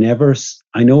is never,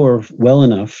 I know her well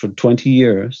enough for 20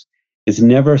 years, is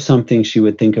never something she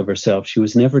would think of herself. She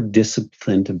was never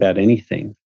disciplined about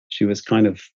anything. She was kind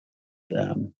of,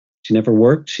 she never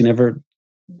worked. She never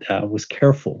was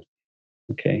careful.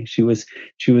 Okay. She was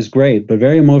great, but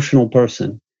very emotional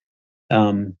person.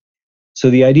 So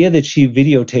the idea that she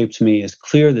videotaped me is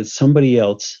clear that somebody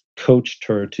else coached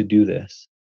her to do this,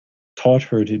 taught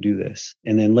her to do this.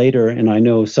 And then later, and I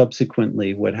know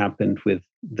subsequently what happened with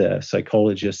the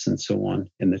psychologists and so on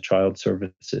in the child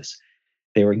services,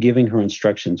 they were giving her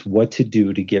instructions what to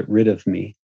do to get rid of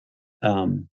me.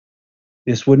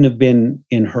 This wouldn't have been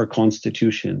in her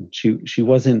constitution. She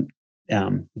wasn't,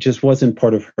 just wasn't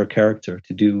part of her character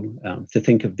to do, to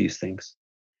think of these things.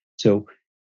 So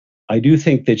I do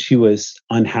think that she was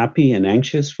unhappy and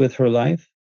anxious with her life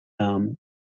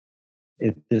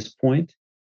at this point,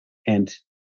 and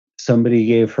somebody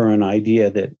gave her an idea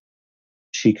that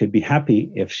she could be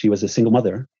happy if she was a single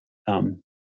mother,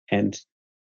 and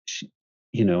she,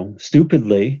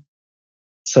 stupidly,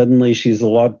 suddenly she's a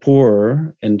lot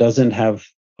poorer and doesn't have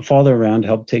a father around to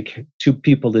help take two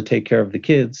people to take care of the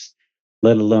kids,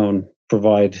 let alone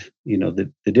provide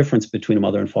the difference between a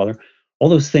mother and father. All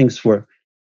those things were,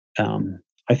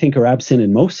 I think, are absent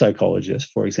in most psychologists.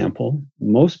 For example,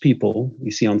 most people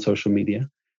you see on social media,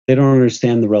 they don't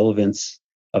understand the relevance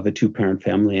of a two-parent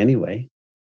family anyway.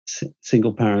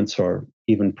 Single parents are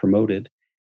even promoted,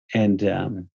 and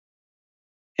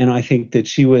I think that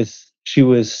she was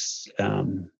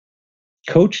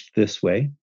coached this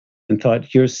way and thought,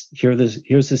 here's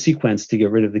the sequence to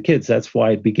get rid of the kids. That's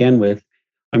why it began with,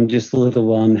 I'm just a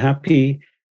little unhappy.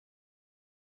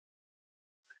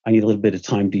 I need a little bit of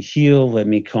time to heal. Let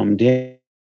me calm down.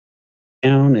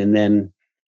 And then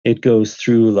it goes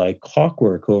through like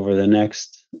clockwork over the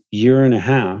next year and a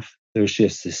half. There's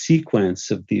just a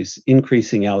sequence of these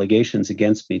increasing allegations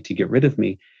against me to get rid of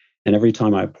me. And every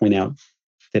time I point out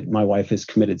that my wife has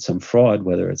committed some fraud,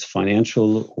 whether it's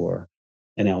financial or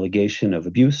an allegation of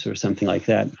abuse or something like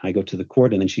that, I go to the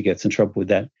court and then she gets in trouble with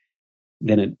that.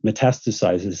 Then it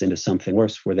metastasizes into something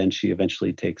worse, where then she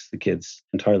eventually takes the kids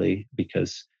entirely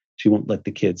because she won't let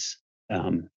the kids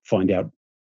find out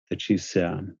that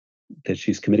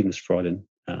she's committing this fraud and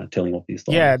telling all these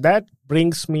lies. Yeah, that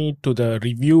brings me to the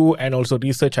review and also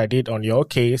research I did on your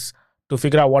case to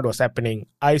figure out what was happening.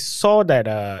 I saw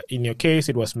that in your case,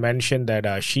 it was mentioned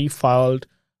that she filed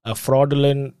a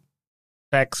fraudulent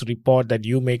tax report that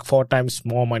you make 4 times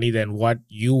more money than what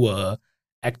you were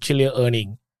actually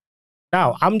earning.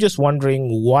 Now, I'm just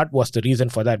wondering what was the reason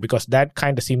for that, because that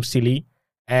kind of seems silly.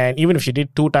 And even if she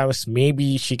did 2 times,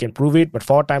 maybe she can prove it, but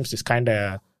 4 times is kind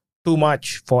of too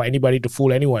much for anybody to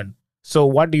fool anyone. So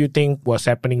what do you think was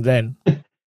happening then?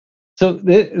 So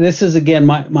this is, again,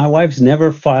 my wife's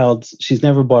never filed, she's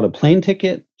never bought a plane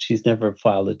ticket. She's never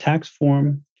filed a tax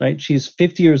form, right? She's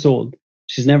 50 years old.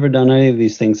 She's never done any of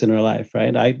these things in her life,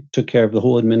 right? I took care of the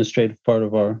whole administrative part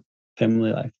of our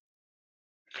family life.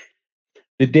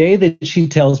 The day that she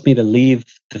tells me to leave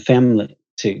the family,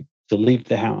 to leave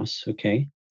the house, okay,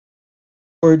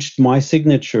 forged my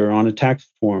signature on a tax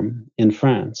form in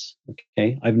France,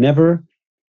 okay? I've never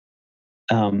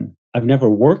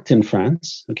worked in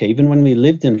France, okay? Even when we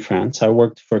lived in France, I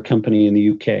worked for a company in the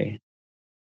UK.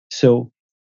 So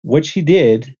what she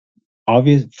did,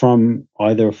 either from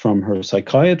her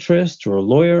psychiatrist or a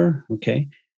lawyer, okay,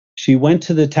 she went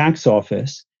to the tax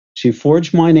office, she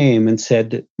forged my name and said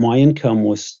that my income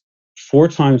was 4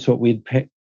 times what we'd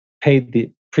paid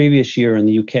the previous year in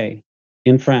the UK,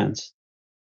 in France.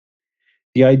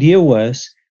 The idea was,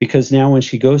 because now when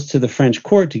she goes to the French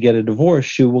court to get a divorce,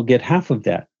 she will get half of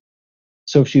that.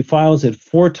 So if she files at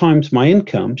 4 times my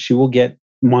income, she will get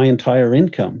my entire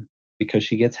income because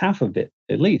she gets half of it,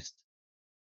 at least.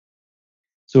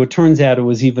 So it turns out it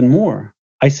was even more.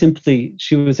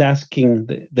 She was asking,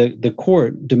 the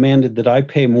court demanded that I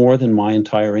pay more than my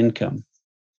entire income.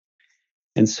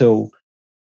 And so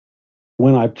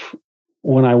when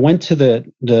I went to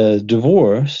the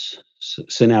divorce,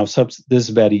 so now this is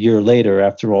about a year later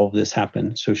after all of this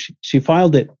happened. So she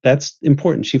filed it. That's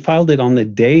important. She filed it on the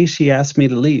day she asked me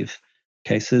to leave.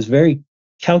 Okay, so it's very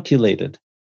calculated.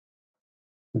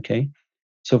 Okay,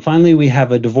 so finally we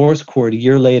have a divorce court a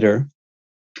year later,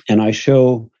 and I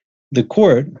show the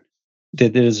court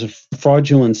that there's a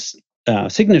fraudulent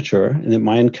signature and that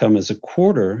my income is a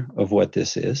quarter of what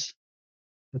this is.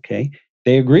 Okay,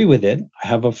 they agree with it. I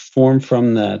have a form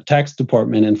from the tax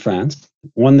department in France,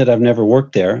 one that I've never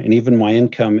worked there, and even my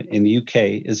income in the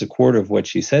UK is a quarter of what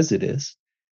she says it is.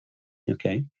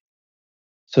 Okay,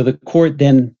 so the court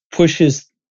then pushes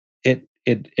it.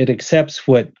 It accepts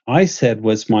what I said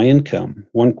was my income,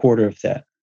 1/4 of that.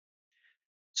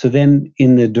 So then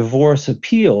in the divorce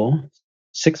appeal,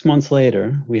 6 months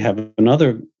later, we have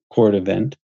another court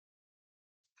event.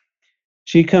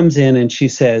 She comes in and she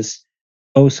says,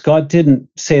 oh, Scott didn't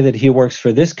say that he works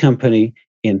for this company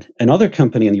in another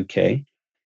company in the UK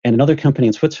and another company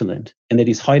in Switzerland, and that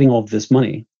he's hiding all of this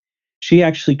money. she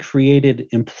actually created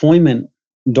employment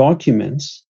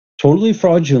documents totally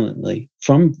fraudulently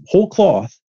from whole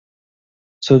cloth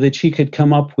so that she could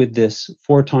come up with this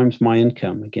 4 times my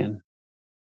income again.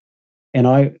 And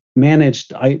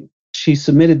she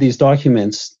submitted these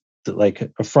documents like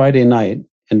a Friday night.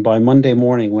 And by Monday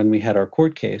morning, when we had our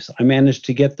court case, I managed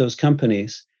to get those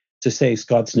companies to say,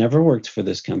 Scott's never worked for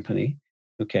this company.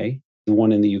 Okay. The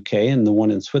one in the UK and the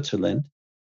one in Switzerland.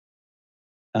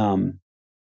 And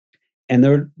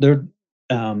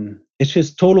it's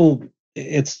just total,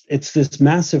 it's this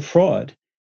massive fraud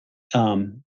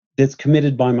that's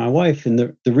committed by my wife. And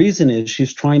the reason is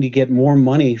she's trying to get more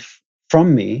money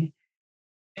from me.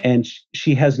 And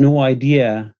she has no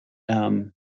idea. I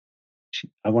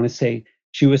want to say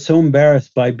she was so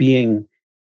embarrassed by being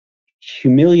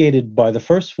humiliated by the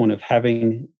first one of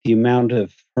having the amount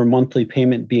of her monthly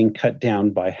payment being cut down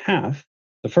by half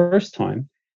the first time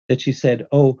that she said,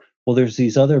 oh, well, there's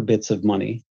these other bits of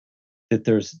money that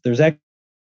there's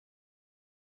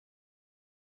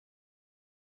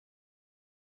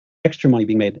extra money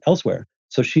being made elsewhere.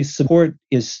 So she's support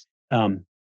is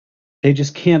they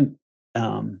just can't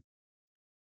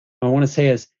I want to say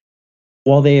is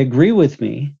while they agree with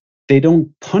me, they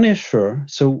don't punish her.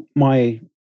 So my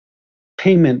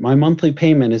monthly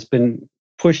payment has been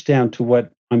pushed down to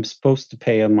what I'm supposed to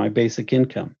pay on my basic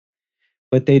income.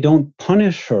 But they don't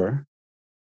punish her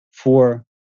for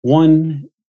one,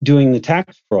 doing the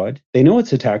tax fraud. They know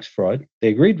it's a tax fraud. They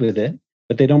agreed with it,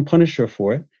 but they don't punish her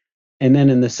for it. And then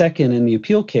in the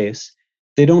appeal case,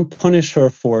 they don't punish her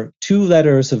for 2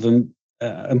 letters of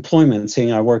employment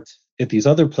saying I worked at these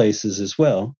other places as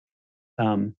well.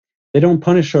 They don't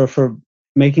punish her for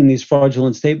making these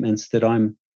fraudulent statements that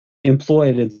I'm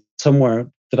employed at somewhere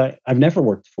that I've never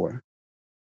worked for.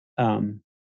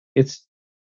 It's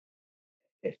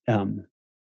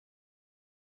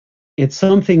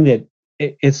something that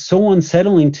it's so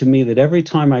unsettling to me that every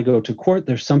time I go to court,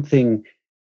 there's something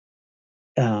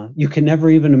you can never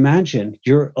even imagine.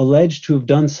 You're alleged to have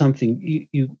done something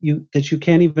that you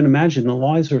can't even imagine. The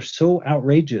lies are so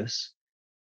outrageous,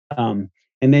 and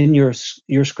then you're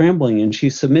scrambling. And she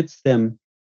submits them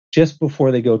just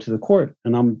before they go to the court,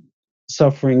 and I'm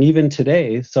suffering even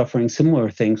today, suffering similar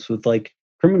things with like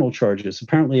criminal charges.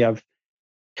 Apparently, I've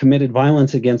committed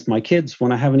violence against my kids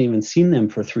when I haven't even seen them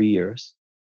for 3 years.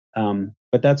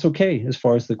 But that's okay as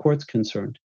far as the court's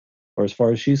concerned, or as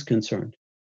far as she's concerned.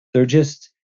 They're just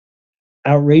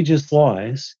outrageous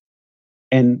lies,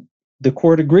 and the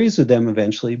court agrees with them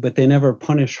eventually, but they never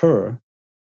punish her.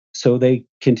 So they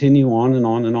continue on and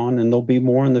on and on, and there'll be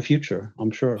more in the future,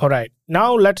 I'm sure. All right.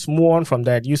 Now let's move on from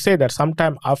that. You say that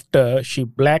sometime after she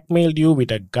blackmailed you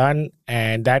with a gun,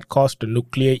 and that caused a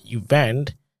nuclear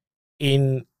event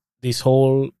in this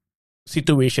whole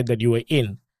situation that you were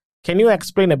in. Can you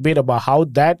explain a bit about how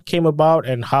that came about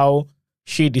and how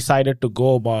she decided to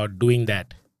go about doing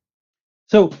that?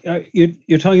 So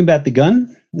you're talking about the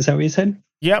gun? Is that what you said?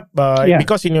 Yep. Yeah.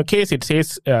 Because in your case, it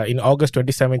says in August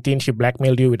 2017, she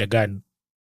blackmailed you with a gun.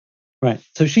 Right.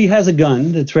 So she has a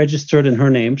gun that's registered in her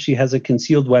name. She has a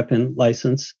concealed weapon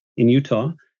license in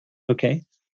Utah. Okay.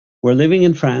 We're living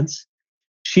in France.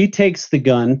 She takes the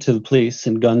gun to the police,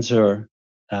 and guns are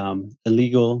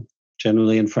illegal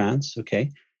generally in France.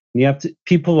 Okay. And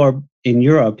people are in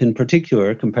Europe in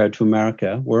particular, compared to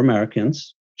America. We're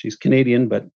Americans. She's Canadian,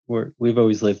 but we've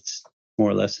always lived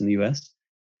more or less in the US.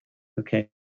 Okay.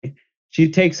 She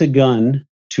takes a gun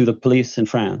to the police in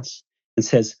France and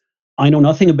says, I know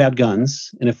nothing about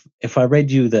guns. And if I read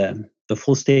you the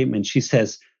full statement, she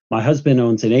says, my husband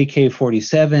owns an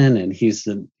AK-47 and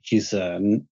he's a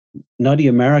nutty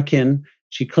American.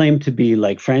 She claimed to be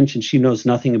like French, and she knows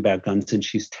nothing about guns, and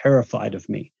she's terrified of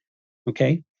me.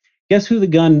 Okay. Guess who the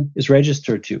gun is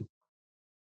registered to?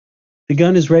 The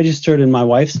gun is registered in my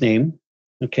wife's name.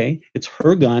 Okay. It's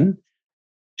her gun.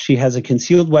 She has a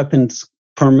concealed weapons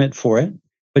permit for it,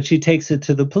 but she takes it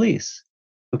to the police.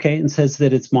 Okay. And says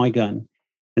that it's my gun.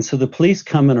 And so the police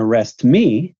come and arrest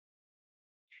me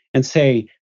and say,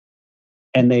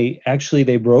 and they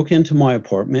broke into my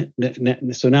apartment.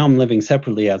 So now I'm living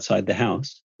separately outside the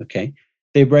house. Okay.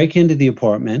 They break into the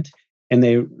apartment and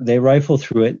they rifle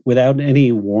through it without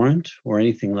any warrant or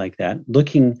anything like that,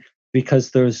 looking,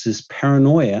 because there's this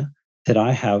paranoia that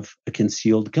I have a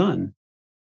concealed gun.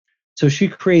 So she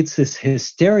creates this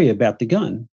hysteria about the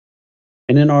gun.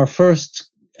 And in our first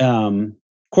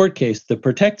court case, the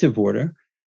protective order,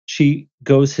 she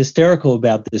goes hysterical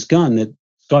about this gun, that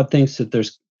Scott thinks that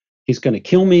he's going to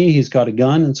kill me, he's got a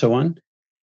gun, and so on.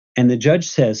 And the judge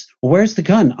says, well, where's the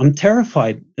gun? I'm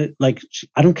terrified. Like,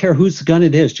 I don't care whose gun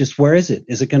it is, just where is it?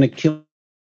 Is it going to kill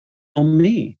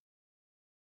me?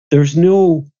 there was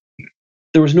no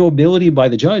ability by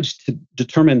the judge to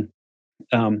determine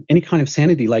any kind of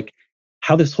sanity, like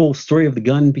how this whole story of the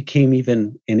gun became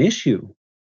even an issue.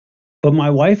 But my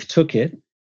wife took it.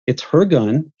 It's her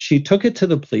gun. She took it to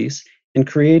the police and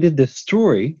created this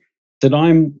story that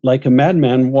I'm like a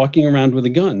madman walking around with a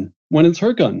gun when it's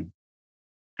her gun.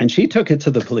 And she took it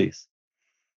to the police.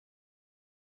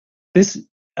 This,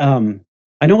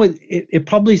 I know it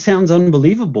probably sounds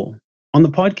unbelievable on the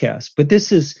podcast, but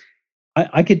this is,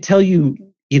 I could tell you,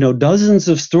 dozens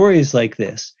of stories like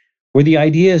this, where the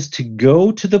idea is to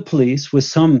go to the police with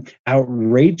some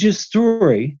outrageous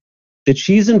story that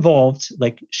she's involved,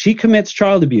 like she commits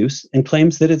child abuse and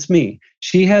claims that it's me.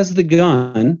 She has the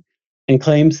gun and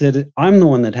claims that I'm the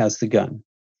one that has the gun.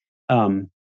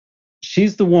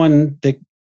 She's the one that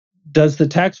does the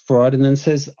tax fraud and then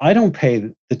says, I don't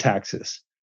pay the taxes.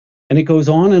 And it goes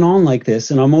on and on like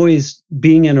this. And I'm always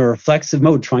being in a reflexive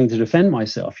mode, trying to defend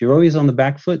myself. You're always on the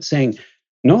back foot saying,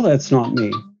 no, that's not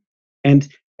me. And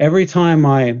every time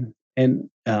I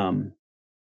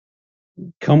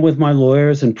come with my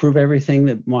lawyers and prove everything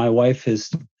that my wife has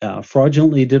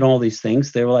fraudulently did all these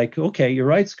things, they were like, okay, you're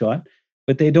right, Scott.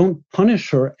 But they don't punish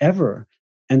her ever.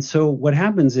 And so what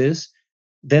happens is,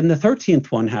 then the 13th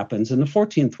one happens, and the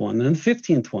 14th one, and the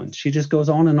 15th one. She just goes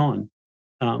on and on.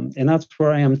 And that's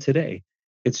where I am today.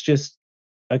 It's just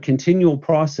a continual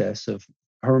process of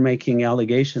her making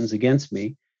allegations against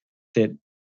me that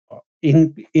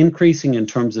increasing in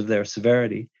terms of their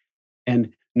severity.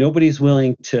 And nobody's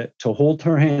willing to hold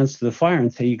her hands to the fire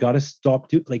and say, you got to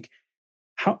stop.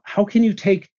 How can you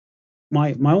take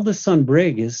my oldest son,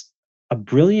 Brig, is a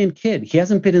brilliant kid. He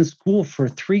hasn't been in school for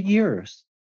 3 years.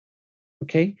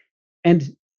 Okay.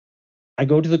 And I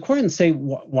go to the court and say,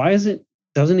 why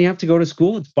doesn't he have to go to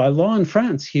school? It's by law in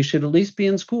France. He should at least be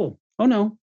in school. Oh,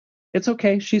 no, it's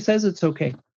okay. She says it's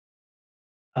okay.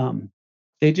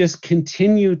 They just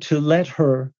continue to let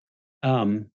her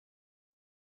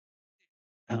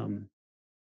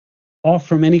off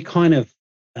from any kind of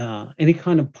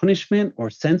punishment or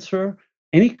censor,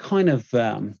 any kind of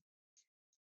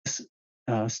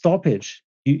stoppage.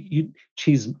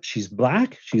 She's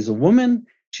black. She's a woman.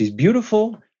 She's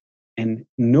beautiful. And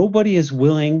nobody is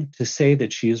willing to say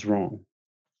that she is wrong.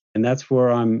 And that's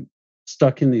where I'm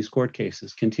stuck in these court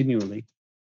cases continually.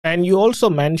 And you also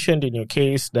mentioned in your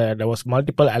case that there was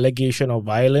multiple allegation of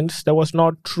violence that was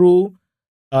not true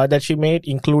that she made,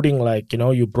 including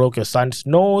you broke your son's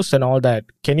nose and all that.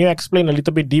 Can you explain a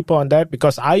little bit deeper on that?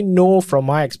 Because I know from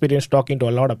my experience talking to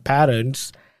a lot of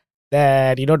parents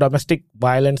that, domestic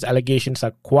violence allegations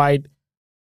are quite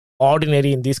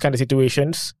ordinary in these kind of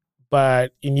situations.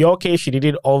 But in your case, she did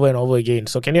it over and over again.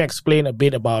 So can you explain a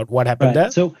bit about what happened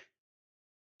there? So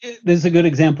this is a good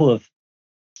example of,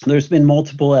 there's been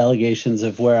multiple allegations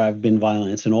of where I've been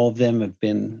violent, and all of them have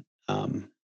been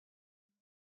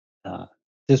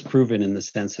disproven in the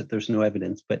sense that there's no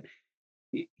evidence. But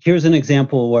here's an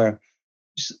example where,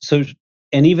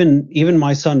 and even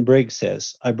my son Brig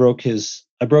says, I broke his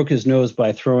nose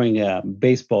by throwing a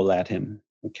baseball at him.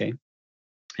 Okay.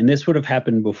 And this would have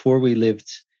happened before we lived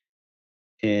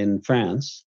in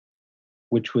France,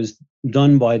 which was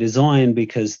done by design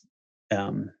because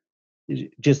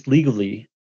just legally,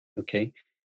 okay,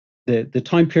 the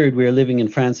time period we were living in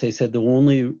France, they said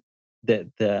the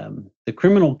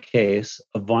criminal case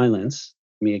of violence,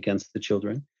 me against the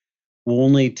children, will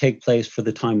only take place for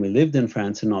the time we lived in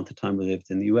France and not the time we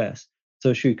lived in the US.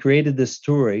 So she created this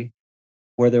story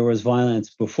where there was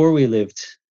violence before we lived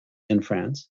in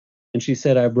France. And she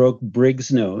said, I broke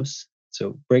Brig's nose.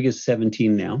 So Brig is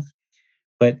 17 now,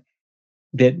 but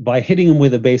that by hitting him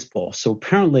with a baseball. So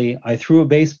apparently I threw a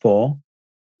baseball,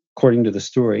 according to the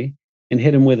story, and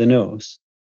hit him with a nose.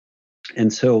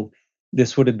 And so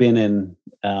this would have been in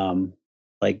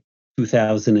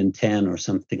 2010 or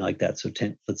something like that. So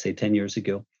let's say 10 years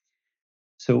ago.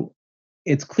 So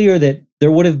it's clear that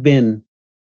there would have been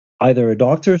either a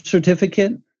doctor's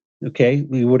certificate. Okay,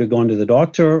 we would have gone to the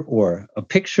doctor, or a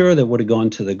picture that would have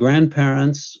gone to the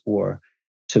grandparents, or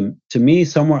to me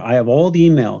somewhere. I have all the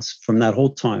emails from that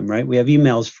whole time, right? We have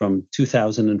emails from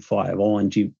 2005, all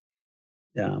on Gmail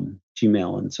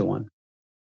and so on.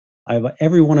 I have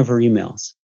every one of her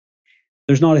emails.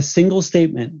 There's not a single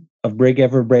statement of Brig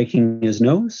ever breaking his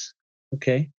nose,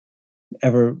 okay?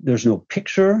 There's no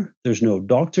picture, there's no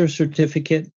doctor's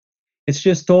certificate. It's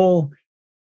just all...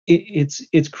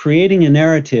 It's creating a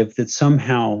narrative that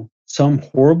somehow some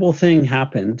horrible thing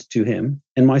happened to him.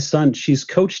 And my son, she's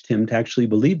coached him to actually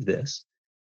believe this,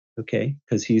 okay?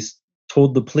 Because he's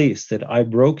told the police that I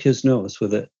broke his nose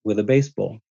with a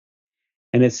baseball.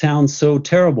 And it sounds so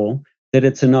terrible that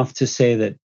it's enough to say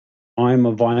that I'm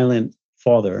a violent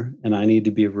father and I need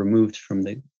to be removed from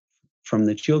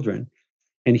the children.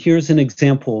 And here's an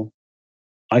example.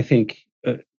 I think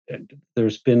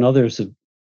there's been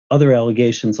other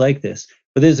allegations like this,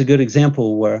 but there's a good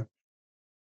example where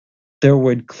there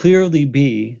would clearly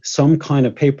be some kind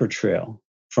of paper trail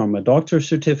from a doctor's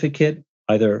certificate,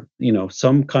 either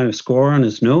some kind of score on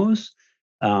his nose,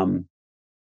 a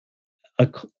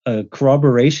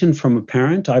corroboration from a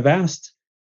parent. I've asked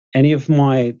any of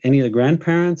the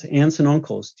grandparents, aunts and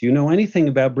uncles, do you know anything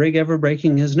about Brig ever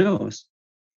breaking his nose?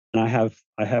 And I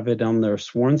have it on their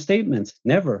sworn statements.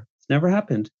 Never. It's never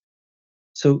happened.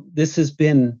 So this has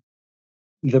been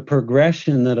the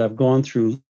progression that I've gone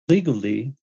through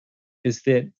legally, is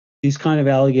that these kind of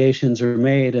allegations are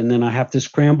made, and then I have to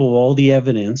scramble all the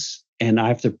evidence, and I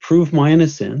have to prove my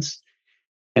innocence,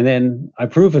 and then I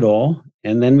prove it all,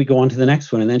 and then we go on to the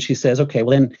next one, and then she says, okay,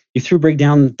 well then you threw Brig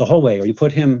down the hallway, or you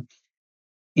put him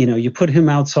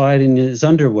outside in his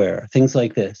underwear, things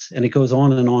like this, and it goes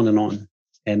on and on and on,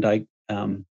 and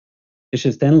it's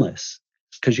just endless,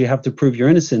 because you have to prove your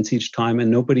innocence each time,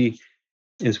 and nobody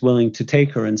is willing to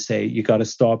take her and say, you got to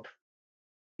stop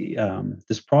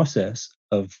this process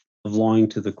of lying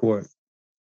to the court.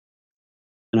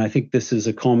 And I think this is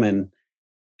a common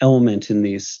element in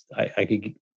these,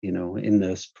 in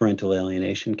this parental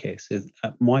alienation case.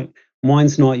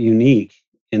 Mine's not unique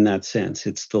in that sense.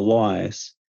 It's the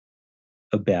lies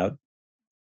about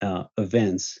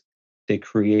events that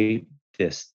create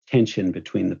this tension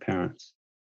between the parents.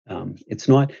 It's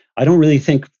not, I don't really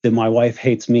think that my wife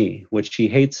hates me. What she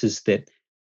hates is that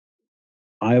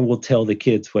I will tell the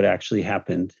kids what actually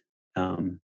happened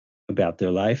about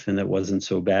their life, and that wasn't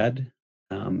so bad.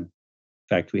 In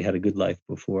fact, we had a good life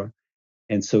before.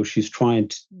 And so she's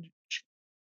just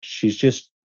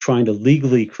trying to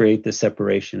legally create the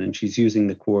separation, and she's using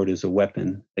the court as a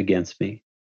weapon against me.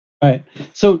 All right.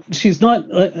 So she's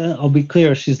not, I'll be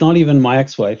clear, she's not even my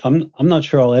ex-wife. I'm not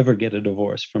sure I'll ever get a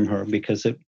divorce from her, because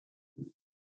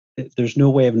there's no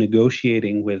way of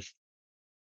negotiating with,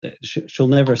 she'll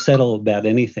never settle about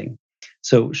anything.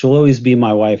 So she'll always be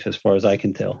my wife as far as I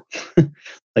can tell.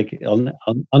 Like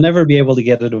I'll never be able to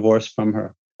get a divorce from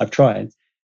her. I've tried.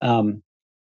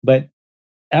 But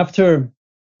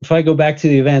if I go back to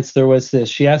the events, there was this,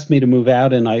 she asked me to move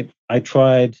out, and I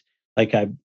tried, like I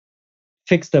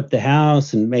fixed up the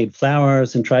house and made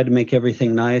flowers and tried to make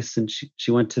everything nice. And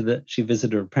she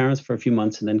visited her parents for a few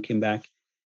months and then came back.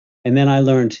 And then I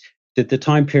learned that the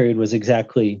time period was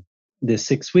exactly the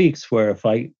 6 weeks, where if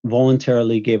I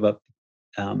voluntarily gave up,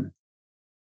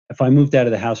 if I moved out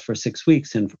of the house for 6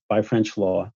 weeks, and by French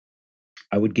law,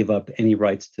 I would give up any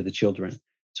rights to the children.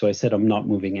 So I said, I'm not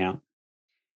moving out.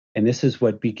 And this is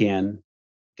what began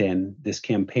then this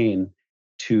campaign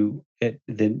to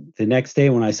the next day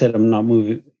when I said I'm not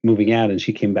moving out, and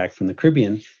she came back from the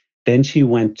Caribbean, then she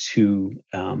went to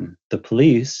the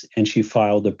police and she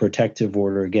filed a protective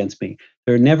order against me.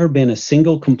 There had never been a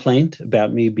single complaint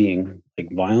about me being like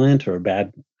violent or a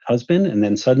bad husband, and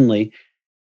then suddenly,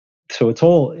 so it's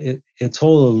all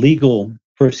a legal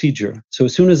procedure. So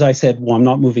as soon as I said, well, I'm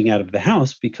not moving out of the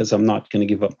house because I'm not going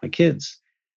to give up my kids,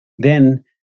 then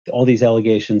all these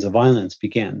allegations of violence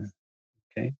began.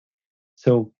 Okay.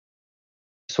 So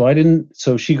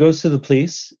she goes to the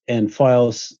police and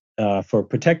files for a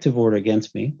protective order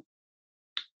against me,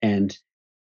 and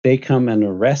they come and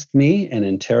arrest me and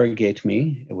interrogate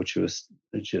me, which was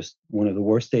just one of the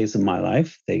worst days of my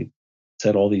life. They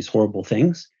said all these horrible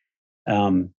things.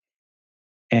 And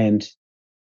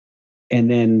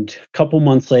then a couple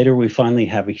months later, we finally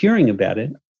have a hearing about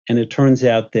it. And it turns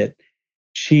out that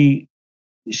she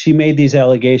made these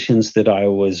allegations that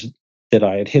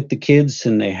I had hit the kids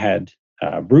and they had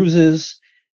bruises,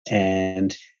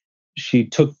 and she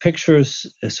took pictures.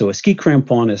 So a ski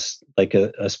crampon is like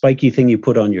a spiky thing you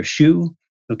put on your shoe.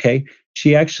 Okay.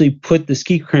 She actually put the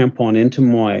ski crampon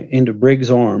into Brig's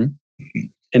arm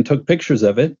and took pictures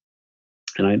of it.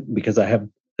 And because I have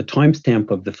a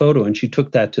timestamp of the photo, and she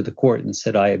took that to the court and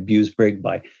said I abused Brig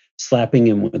by slapping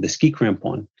him with a ski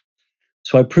crampon.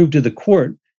 So I proved to the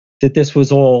court that this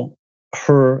was all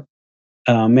her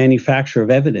manufacture of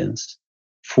evidence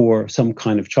for some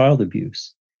kind of child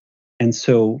abuse. And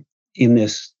so in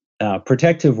this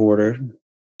protective order,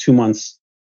 2 months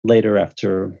later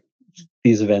after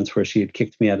these events where she had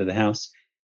kicked me out of the house,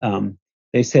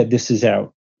 they said, this is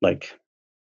out. Like,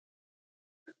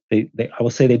 I will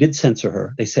say they did censor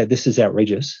her. They said, this is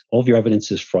outrageous. All of your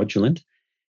evidence is fraudulent.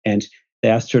 And they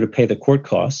asked her to pay the court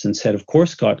costs and said, of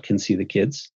course, Scott can see the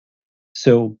kids.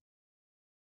 So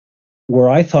where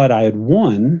I thought I had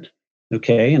won,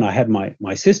 Okay. And I had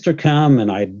my sister come,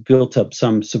 and I built up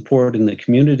some support in the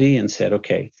community and said,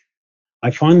 okay,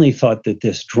 I finally thought that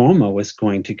this drama was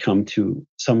going to come to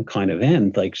some kind of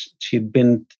end. Like, she had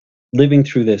been living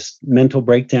through this mental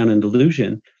breakdown and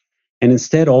delusion. And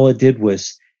instead, all it did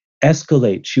was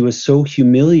escalate. She was so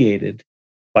humiliated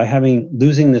by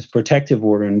losing this protective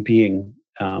order and being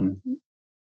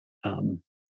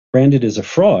branded as a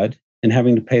fraud and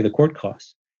having to pay the court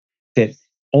costs, that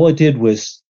all it did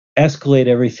was escalate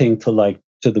everything to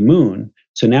the moon.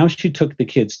 So now she took the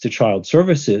kids to child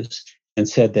services and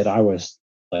said that I was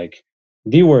like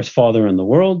the worst father in the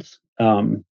world,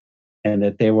 and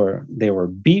that they were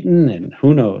beaten and,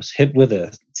 who knows, hit with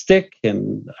a stick,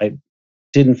 and I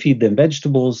didn't feed them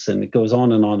vegetables, and it goes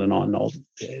on and on and on. All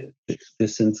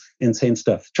this insane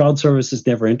stuff. Child services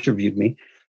never interviewed me.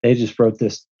 They just wrote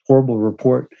this horrible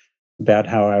report about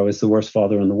how I was the worst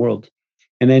father in the world.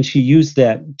 And then she used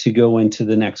that to go into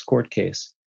the next court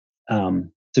case,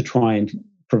 to try and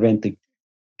prevent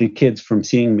the kids from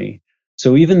seeing me.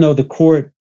 So even though the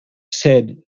court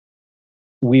said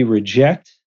we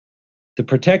reject the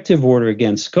protective order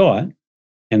against Scott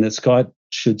and that Scott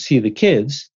should see the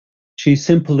kids, she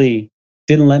simply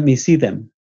didn't let me see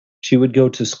them. She would go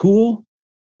to school.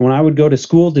 When I would go to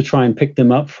school to try and pick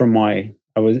them up from I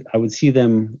would see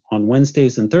them on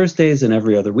Wednesdays and Thursdays and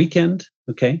every other weekend.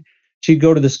 Okay. She'd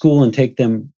go to the school and take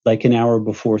them like an hour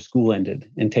before school ended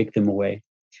and take them away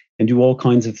and do all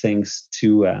kinds of things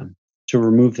to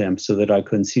remove them so that I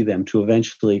couldn't see them, to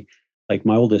eventually, like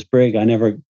my oldest Brig, I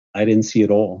didn't see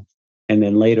at all. And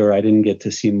then later I didn't get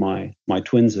to see my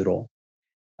twins at all.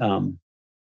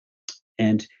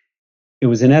 And it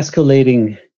was an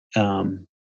escalating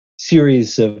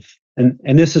series of,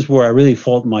 and this is where I really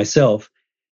fault myself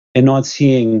and not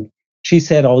seeing. She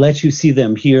said, I'll let you see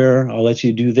them here, I'll let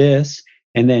you do this.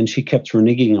 And then she kept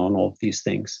reneging on all of these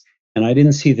things. And I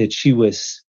didn't see that she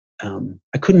was,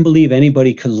 I couldn't believe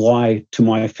anybody could lie to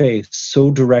my face so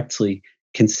directly,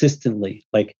 consistently.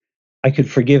 Like, I could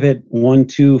forgive it 1,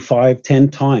 2, 5, 10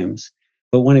 times.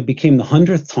 But when it became the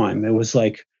 100th time, it was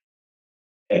like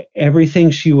everything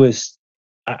she was,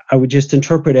 I would just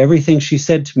interpret everything she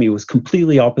said to me was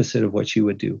completely opposite of what she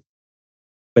would do.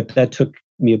 But that took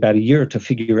me about a year to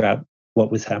figure out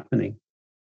what was happening.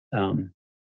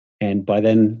 And by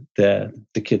then the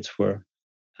kids were,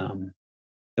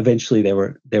 eventually they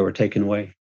were taken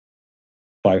away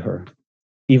by her.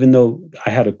 Even though I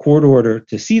had a court order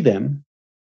to see them,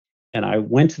 and I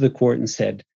went to the court and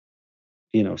said,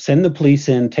 send the police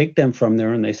in, take them from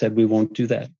there. And they said, we won't do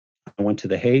that. I went to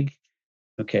The Hague.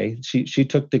 Okay. She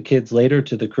took the kids later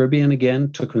to the Caribbean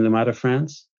again, took them out of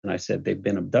France. And I said, they've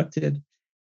been abducted.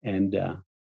 And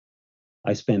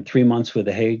I spent 3 months with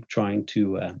The Hague trying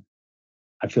to,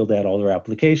 I filled out all their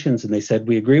applications, and they said,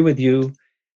 we agree with you.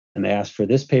 And they asked for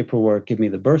this paperwork, give me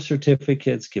the birth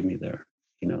certificates, give me their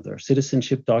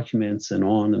citizenship documents, and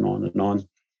on and on and on.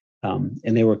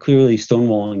 And they were clearly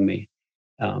stonewalling me,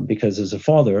 because as a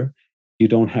father, you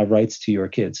don't have rights to your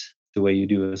kids the way you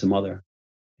do as a mother.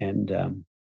 And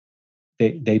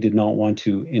they did not want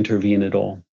to intervene at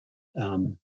all.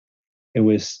 It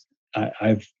was,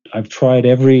 I've tried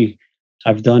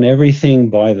I've done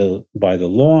everything by the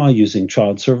law, using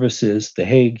child services, The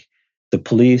Hague, the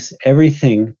police,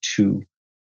 everything to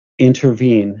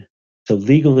intervene to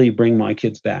legally bring my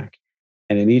kids back.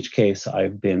 And in each case,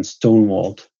 I've been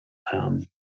stonewalled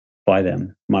by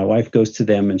them. My wife goes to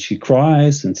them and she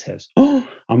cries and says, oh,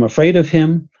 I'm afraid of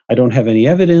him. I don't have any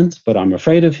evidence, but I'm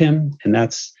afraid of him. And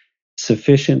that's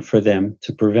sufficient for them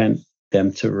to prevent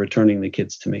them to returning the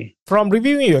kids to me. From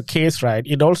reviewing your case, right,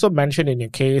 it also mentioned in your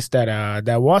case that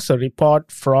there was a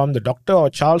report from the doctor or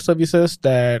child services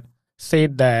that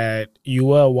said that you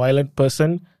were a violent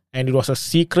person, and it was a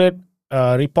secret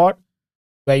report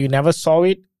where you never saw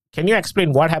it. Can you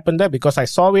explain what happened there? Because I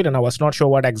saw it and I was not sure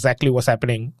what exactly was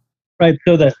happening. Right.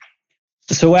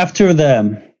 So after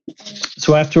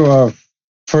our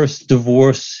first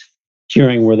divorce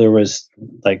hearing, where there was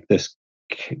like this,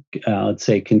 let's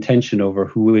say, contention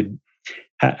over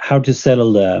how to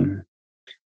settle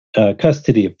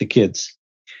custody of the kids,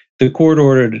 the court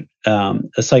ordered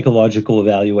a psychological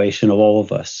evaluation of all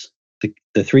of us,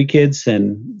 the 3 kids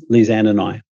and Lisanne and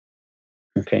I.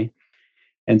 Okay.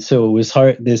 And so it was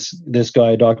hard. This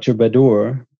guy, Dr.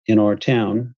 Badur, in our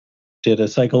town, did a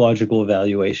psychological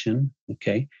evaluation.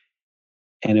 Okay.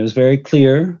 And it was very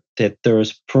clear that there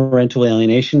was parental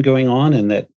alienation going on, and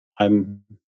that I'm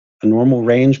a normal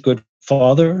range good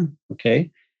father.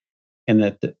 Okay. And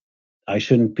that I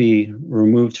shouldn't be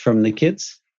removed from the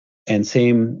kids. And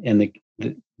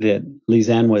that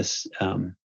Lisanne was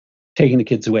taking the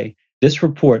kids away. This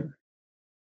report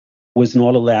was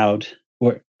not allowed,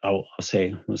 or I'll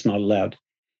say was not allowed,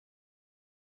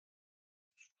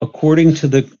 according to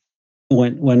the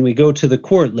when we go to the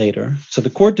court later. So the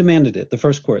court demanded it, the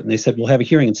first court, and they said we'll have a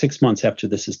hearing in 6 months after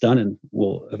this is done, and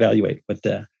we'll evaluate what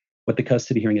the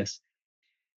custody hearing is.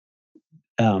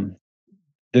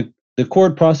 The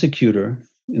court prosecutor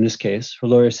in this case, her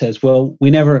lawyer says, well, we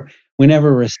never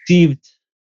received.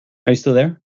 Are you still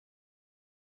there?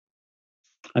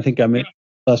 I think I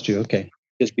lost you. Okay,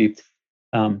 just beeped.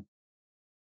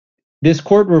 This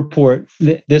court report,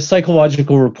 this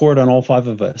psychological report on all 5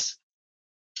 of us,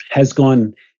 has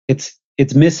gone. It's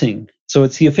missing. So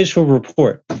it's the official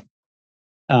report.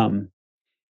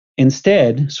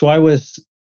 Instead, so I was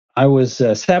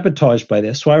sabotaged by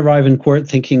this. So I arrive in court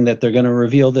thinking that they're going to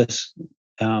reveal this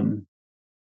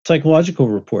psychological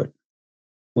report,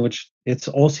 which it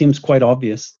all seems quite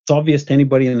obvious. It's obvious to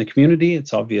anybody in the community.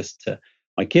 It's obvious to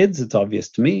my kids. It's obvious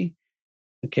to me.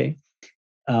 Okay,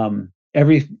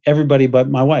 everybody but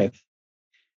my wife.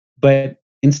 But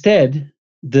instead,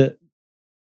 the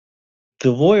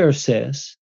lawyer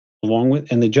says, along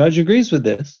with, and the judge agrees with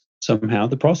this somehow,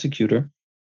 the prosecutor,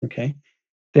 okay,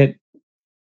 that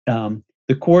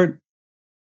the court,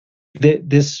 that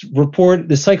this report,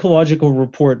 the psychological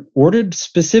report ordered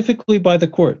specifically by the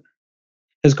court,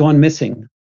 has gone missing,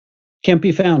 can't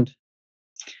be found.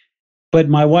 But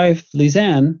my wife,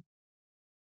 Lisanne,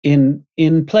 in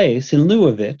place, in lieu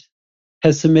of it,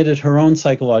 has submitted her own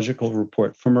psychological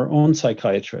report from her own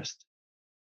psychiatrist.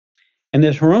 And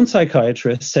that her own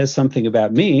psychiatrist says something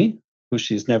about me, who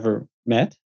she's never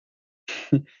met,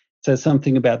 says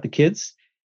something about the kids,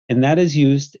 and that is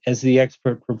used as the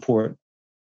expert report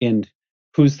in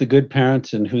who's the good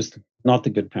parent and who's not the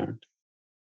good parent.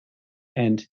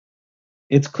 And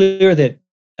it's clear that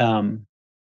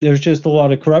there's just a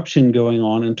lot of corruption going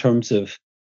on in terms of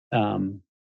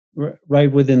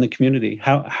right within the community.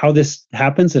 How this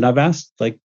happens, and I've asked,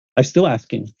 like, I'm still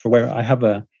asking for where I have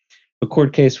a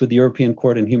court case with the European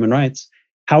Court on Human Rights.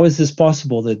 How is this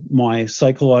possible that my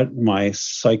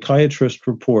psychiatrist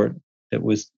report that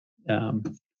was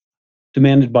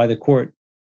demanded by the court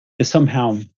is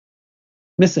somehow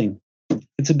missing?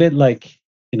 It's a bit like,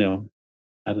 I don't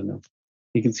know.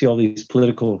 You can see all these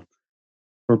political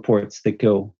reports that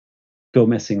go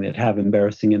missing that have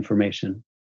embarrassing information.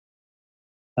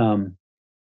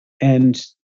 And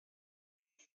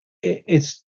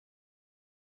it's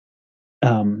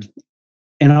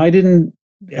and I didn't.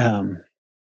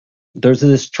 There's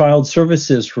this child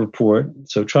services report.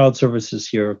 So child services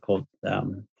here are called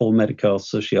Pôle Médical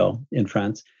Social in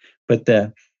France, but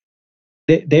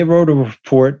they wrote a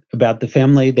report about the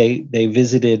family. They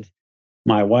visited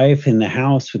my wife in the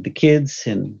house with the kids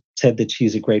and said that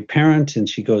she's a great parent, and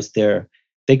she goes there.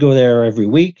 They go there every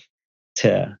week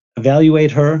to evaluate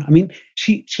her. I mean,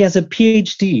 she has a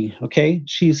PhD. Okay,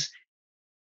 she's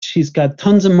got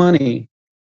tons of money,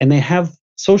 and they have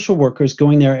social workers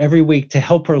going there every week to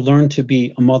help her learn to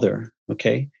be a mother.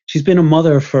 Okay, she's been a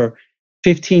mother for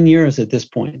 15 years at this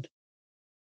point,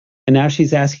 and now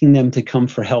she's asking them to come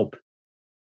for help,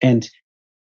 and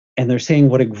they're saying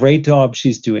what a great job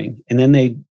she's doing, and then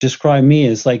they describe me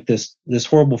as like this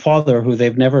horrible father who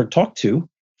they've never talked to,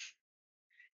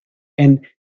 and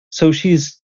so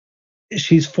she's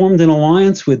formed an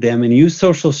alliance with them and used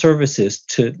social services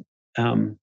to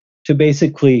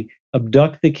basically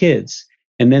abduct the kids,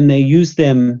 and then they use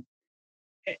them,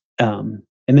 and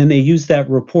then they use that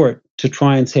report to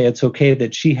try and say it's okay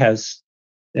that she has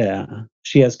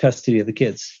custody of the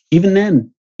kids. Even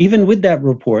then, even with that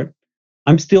report,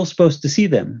 I'm still supposed to see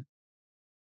them,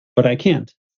 but I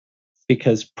can't,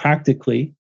 because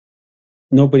practically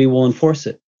nobody will enforce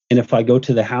it. And if I go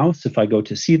to the house, if I go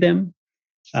to see them,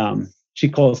 she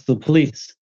calls the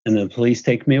police, and the police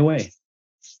take me away.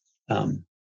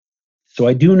 So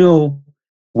I do know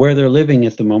where they're living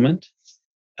at the moment,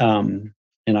 and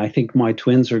I think my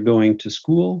twins are going to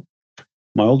school.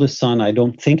 My oldest son, I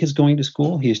don't think, is going to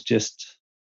school. He's just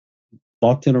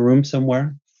locked in a room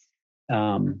somewhere.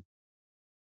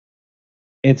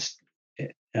 It's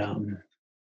I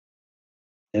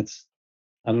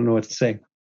don't know what to say.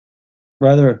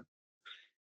 Rather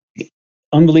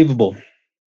unbelievable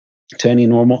to any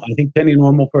normal, I think, to any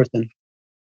normal person.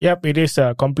 Yep, it is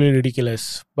completely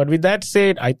ridiculous. But with that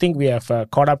said, I think we have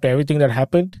caught up to everything that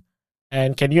happened.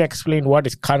 And can you explain what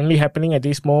is currently happening at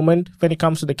this moment when it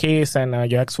comes to the case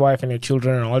and your ex-wife and your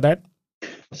children and all that?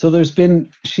 So there's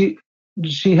been, she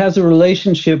has a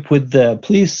relationship with the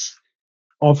police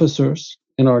officers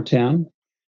in our town.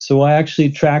 So I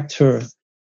actually tracked her.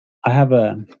 I have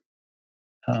a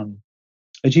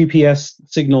GPS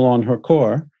signal on her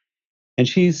car, And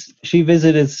she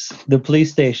visits the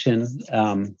police station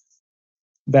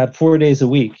about 4 days a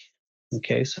week.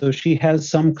 Okay, so she has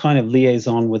some kind of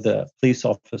liaison with a police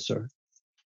officer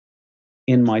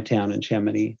in my town in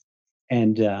Chamonix,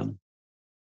 and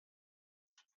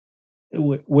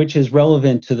which is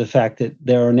relevant to the fact that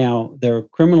there are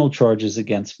criminal charges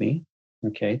against me,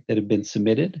 okay, that have been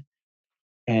submitted,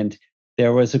 and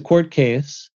there was a court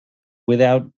case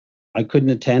I couldn't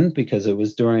attend because it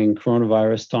was during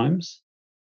coronavirus times,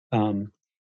 and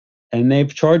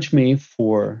they've charged me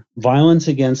for violence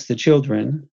against the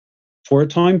children for a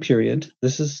time period.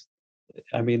 This is,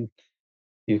 I mean,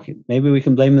 maybe we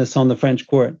can blame this on the French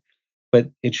court, but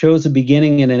it shows a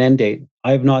beginning and an end date.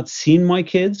 I have not seen my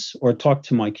kids or talked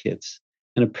to my kids,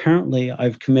 and apparently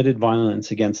I've committed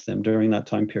violence against them during that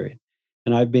time period.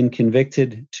 And I've been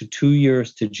convicted to 2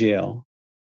 years to jail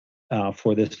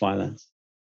for this violence.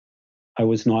 I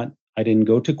didn't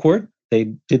go to court.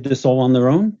 They did this all on their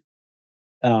own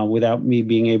without me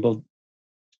being able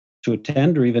to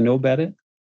attend or even know about it.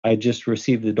 I just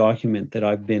received the document that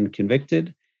I've been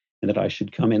convicted and that I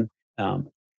should come in.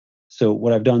 So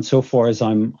what I've done so far is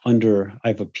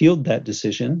I've appealed that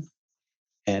decision,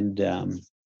 and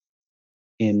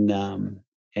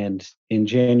in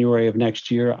January of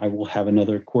next year, I will have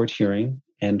another court hearing,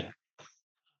 and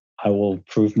I will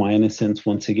prove my innocence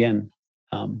once again.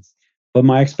 But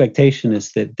my expectation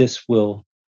is that this will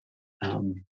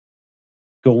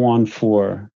go on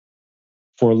for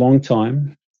a long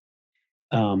time,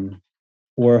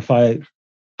 or if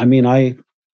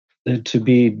to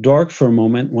be dark for a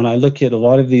moment, when I look at a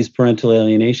lot of these parental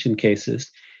alienation cases,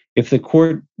 if the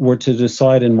court were to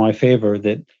decide in my favor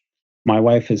that my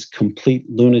wife is complete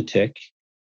lunatic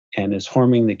and is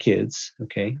harming the kids,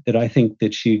 okay, that I think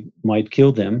that she might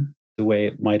kill them the way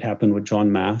it might happen with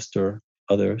John Mast or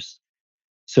others.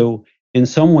 So in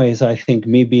some ways, I think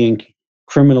me being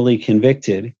criminally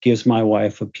convicted gives my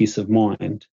wife a peace of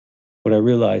mind. What I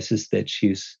realize is that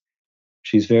she's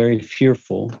very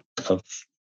fearful of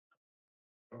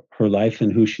her life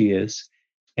and who she is.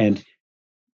 And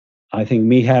I think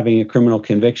me having a criminal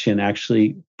conviction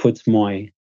actually puts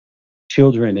my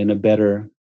children in a better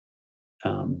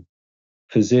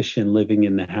position living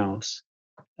in the house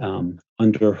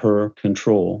under her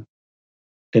control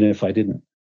than if I didn't.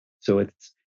 So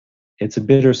it's a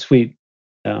bittersweet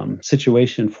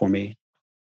situation for me.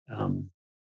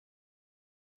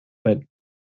 But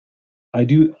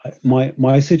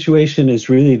my situation is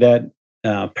really that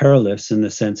perilous in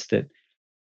the sense that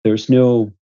there's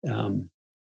no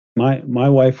my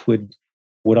wife would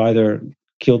either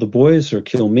kill the boys or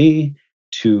kill me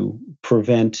to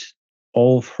prevent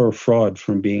all of her fraud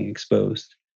from being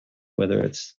exposed, whether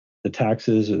it's the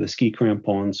taxes or the ski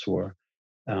crampons or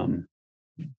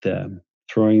the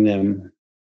throwing them,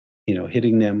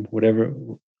 hitting them, whatever,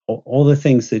 all the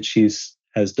things that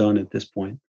has done at this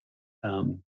point.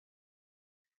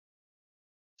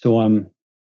 So I'm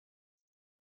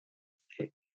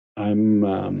in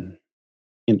the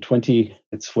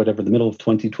middle of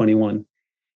 2021.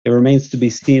 It remains to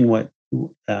be seen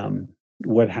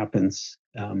what happens,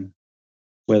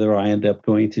 whether I end up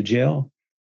going to jail.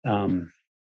 And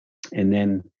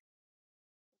then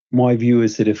my view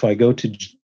is that if I go to,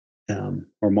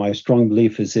 or my strong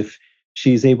belief is if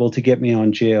she's able to get me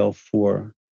on jail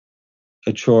for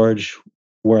a charge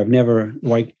where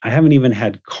I haven't even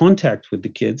had contact with the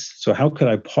kids, so how could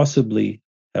I possibly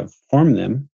have harmed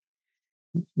them,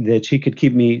 that she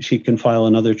can file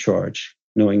another charge,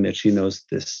 knowing that she knows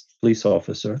this police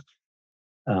officer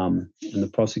and the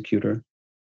prosecutor,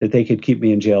 that they could keep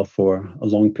me in jail for a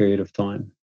long period of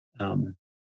time.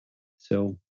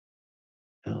 So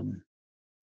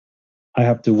I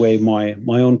have to weigh my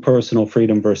own personal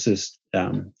freedom versus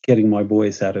getting my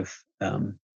boys out of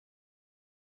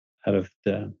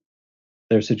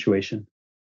their situation.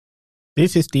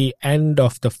 This is the end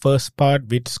of the first part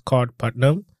with Scott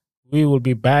Putnam. We will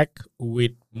be back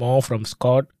with more from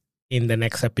Scott in the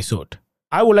next episode.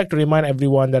 I would like to remind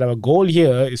everyone that our goal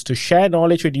here is to share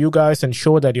knowledge with you guys and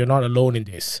show that you're not alone in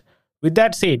this. With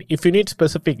that said, if you need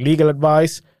specific legal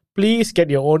advice, please get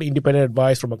your own independent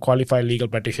advice from a qualified legal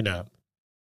practitioner.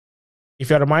 If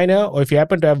you're a minor or if you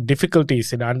happen to have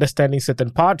difficulties in understanding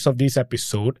certain parts of this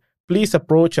episode, please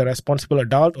approach a responsible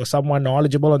adult or someone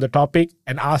knowledgeable on the topic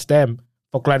and ask them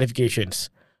for clarifications.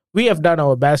 We have done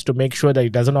our best to make sure that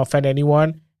it doesn't offend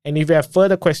anyone, and if you have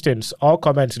further questions or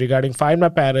comments regarding Find My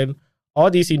Parent or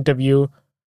this interview,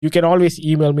 you can always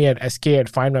email me at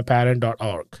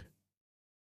sk@findmyparent.org.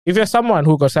 If you're someone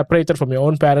who got separated from your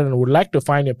own parent and would like to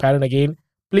find your parent again,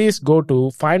 please go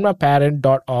to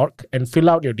findmyparent.org and fill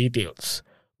out your details.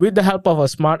 With the help of our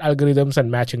smart algorithms and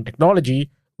matching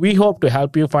technology, we hope to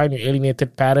help you find your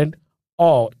alienated parent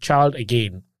or child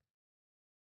again.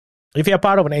 If you're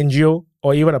part of an NGO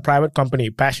or even a private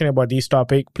company passionate about this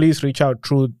topic, please reach out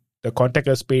through the contact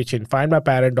us page in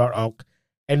findmyparent.org,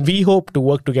 and we hope to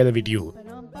work together with you.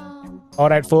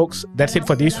 Alright folks, that's it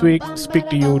for this week. Speak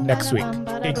to you next week.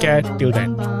 Take care till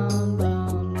then.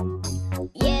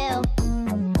 You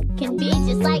can be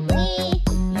just like me.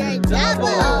 You're double.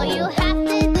 All you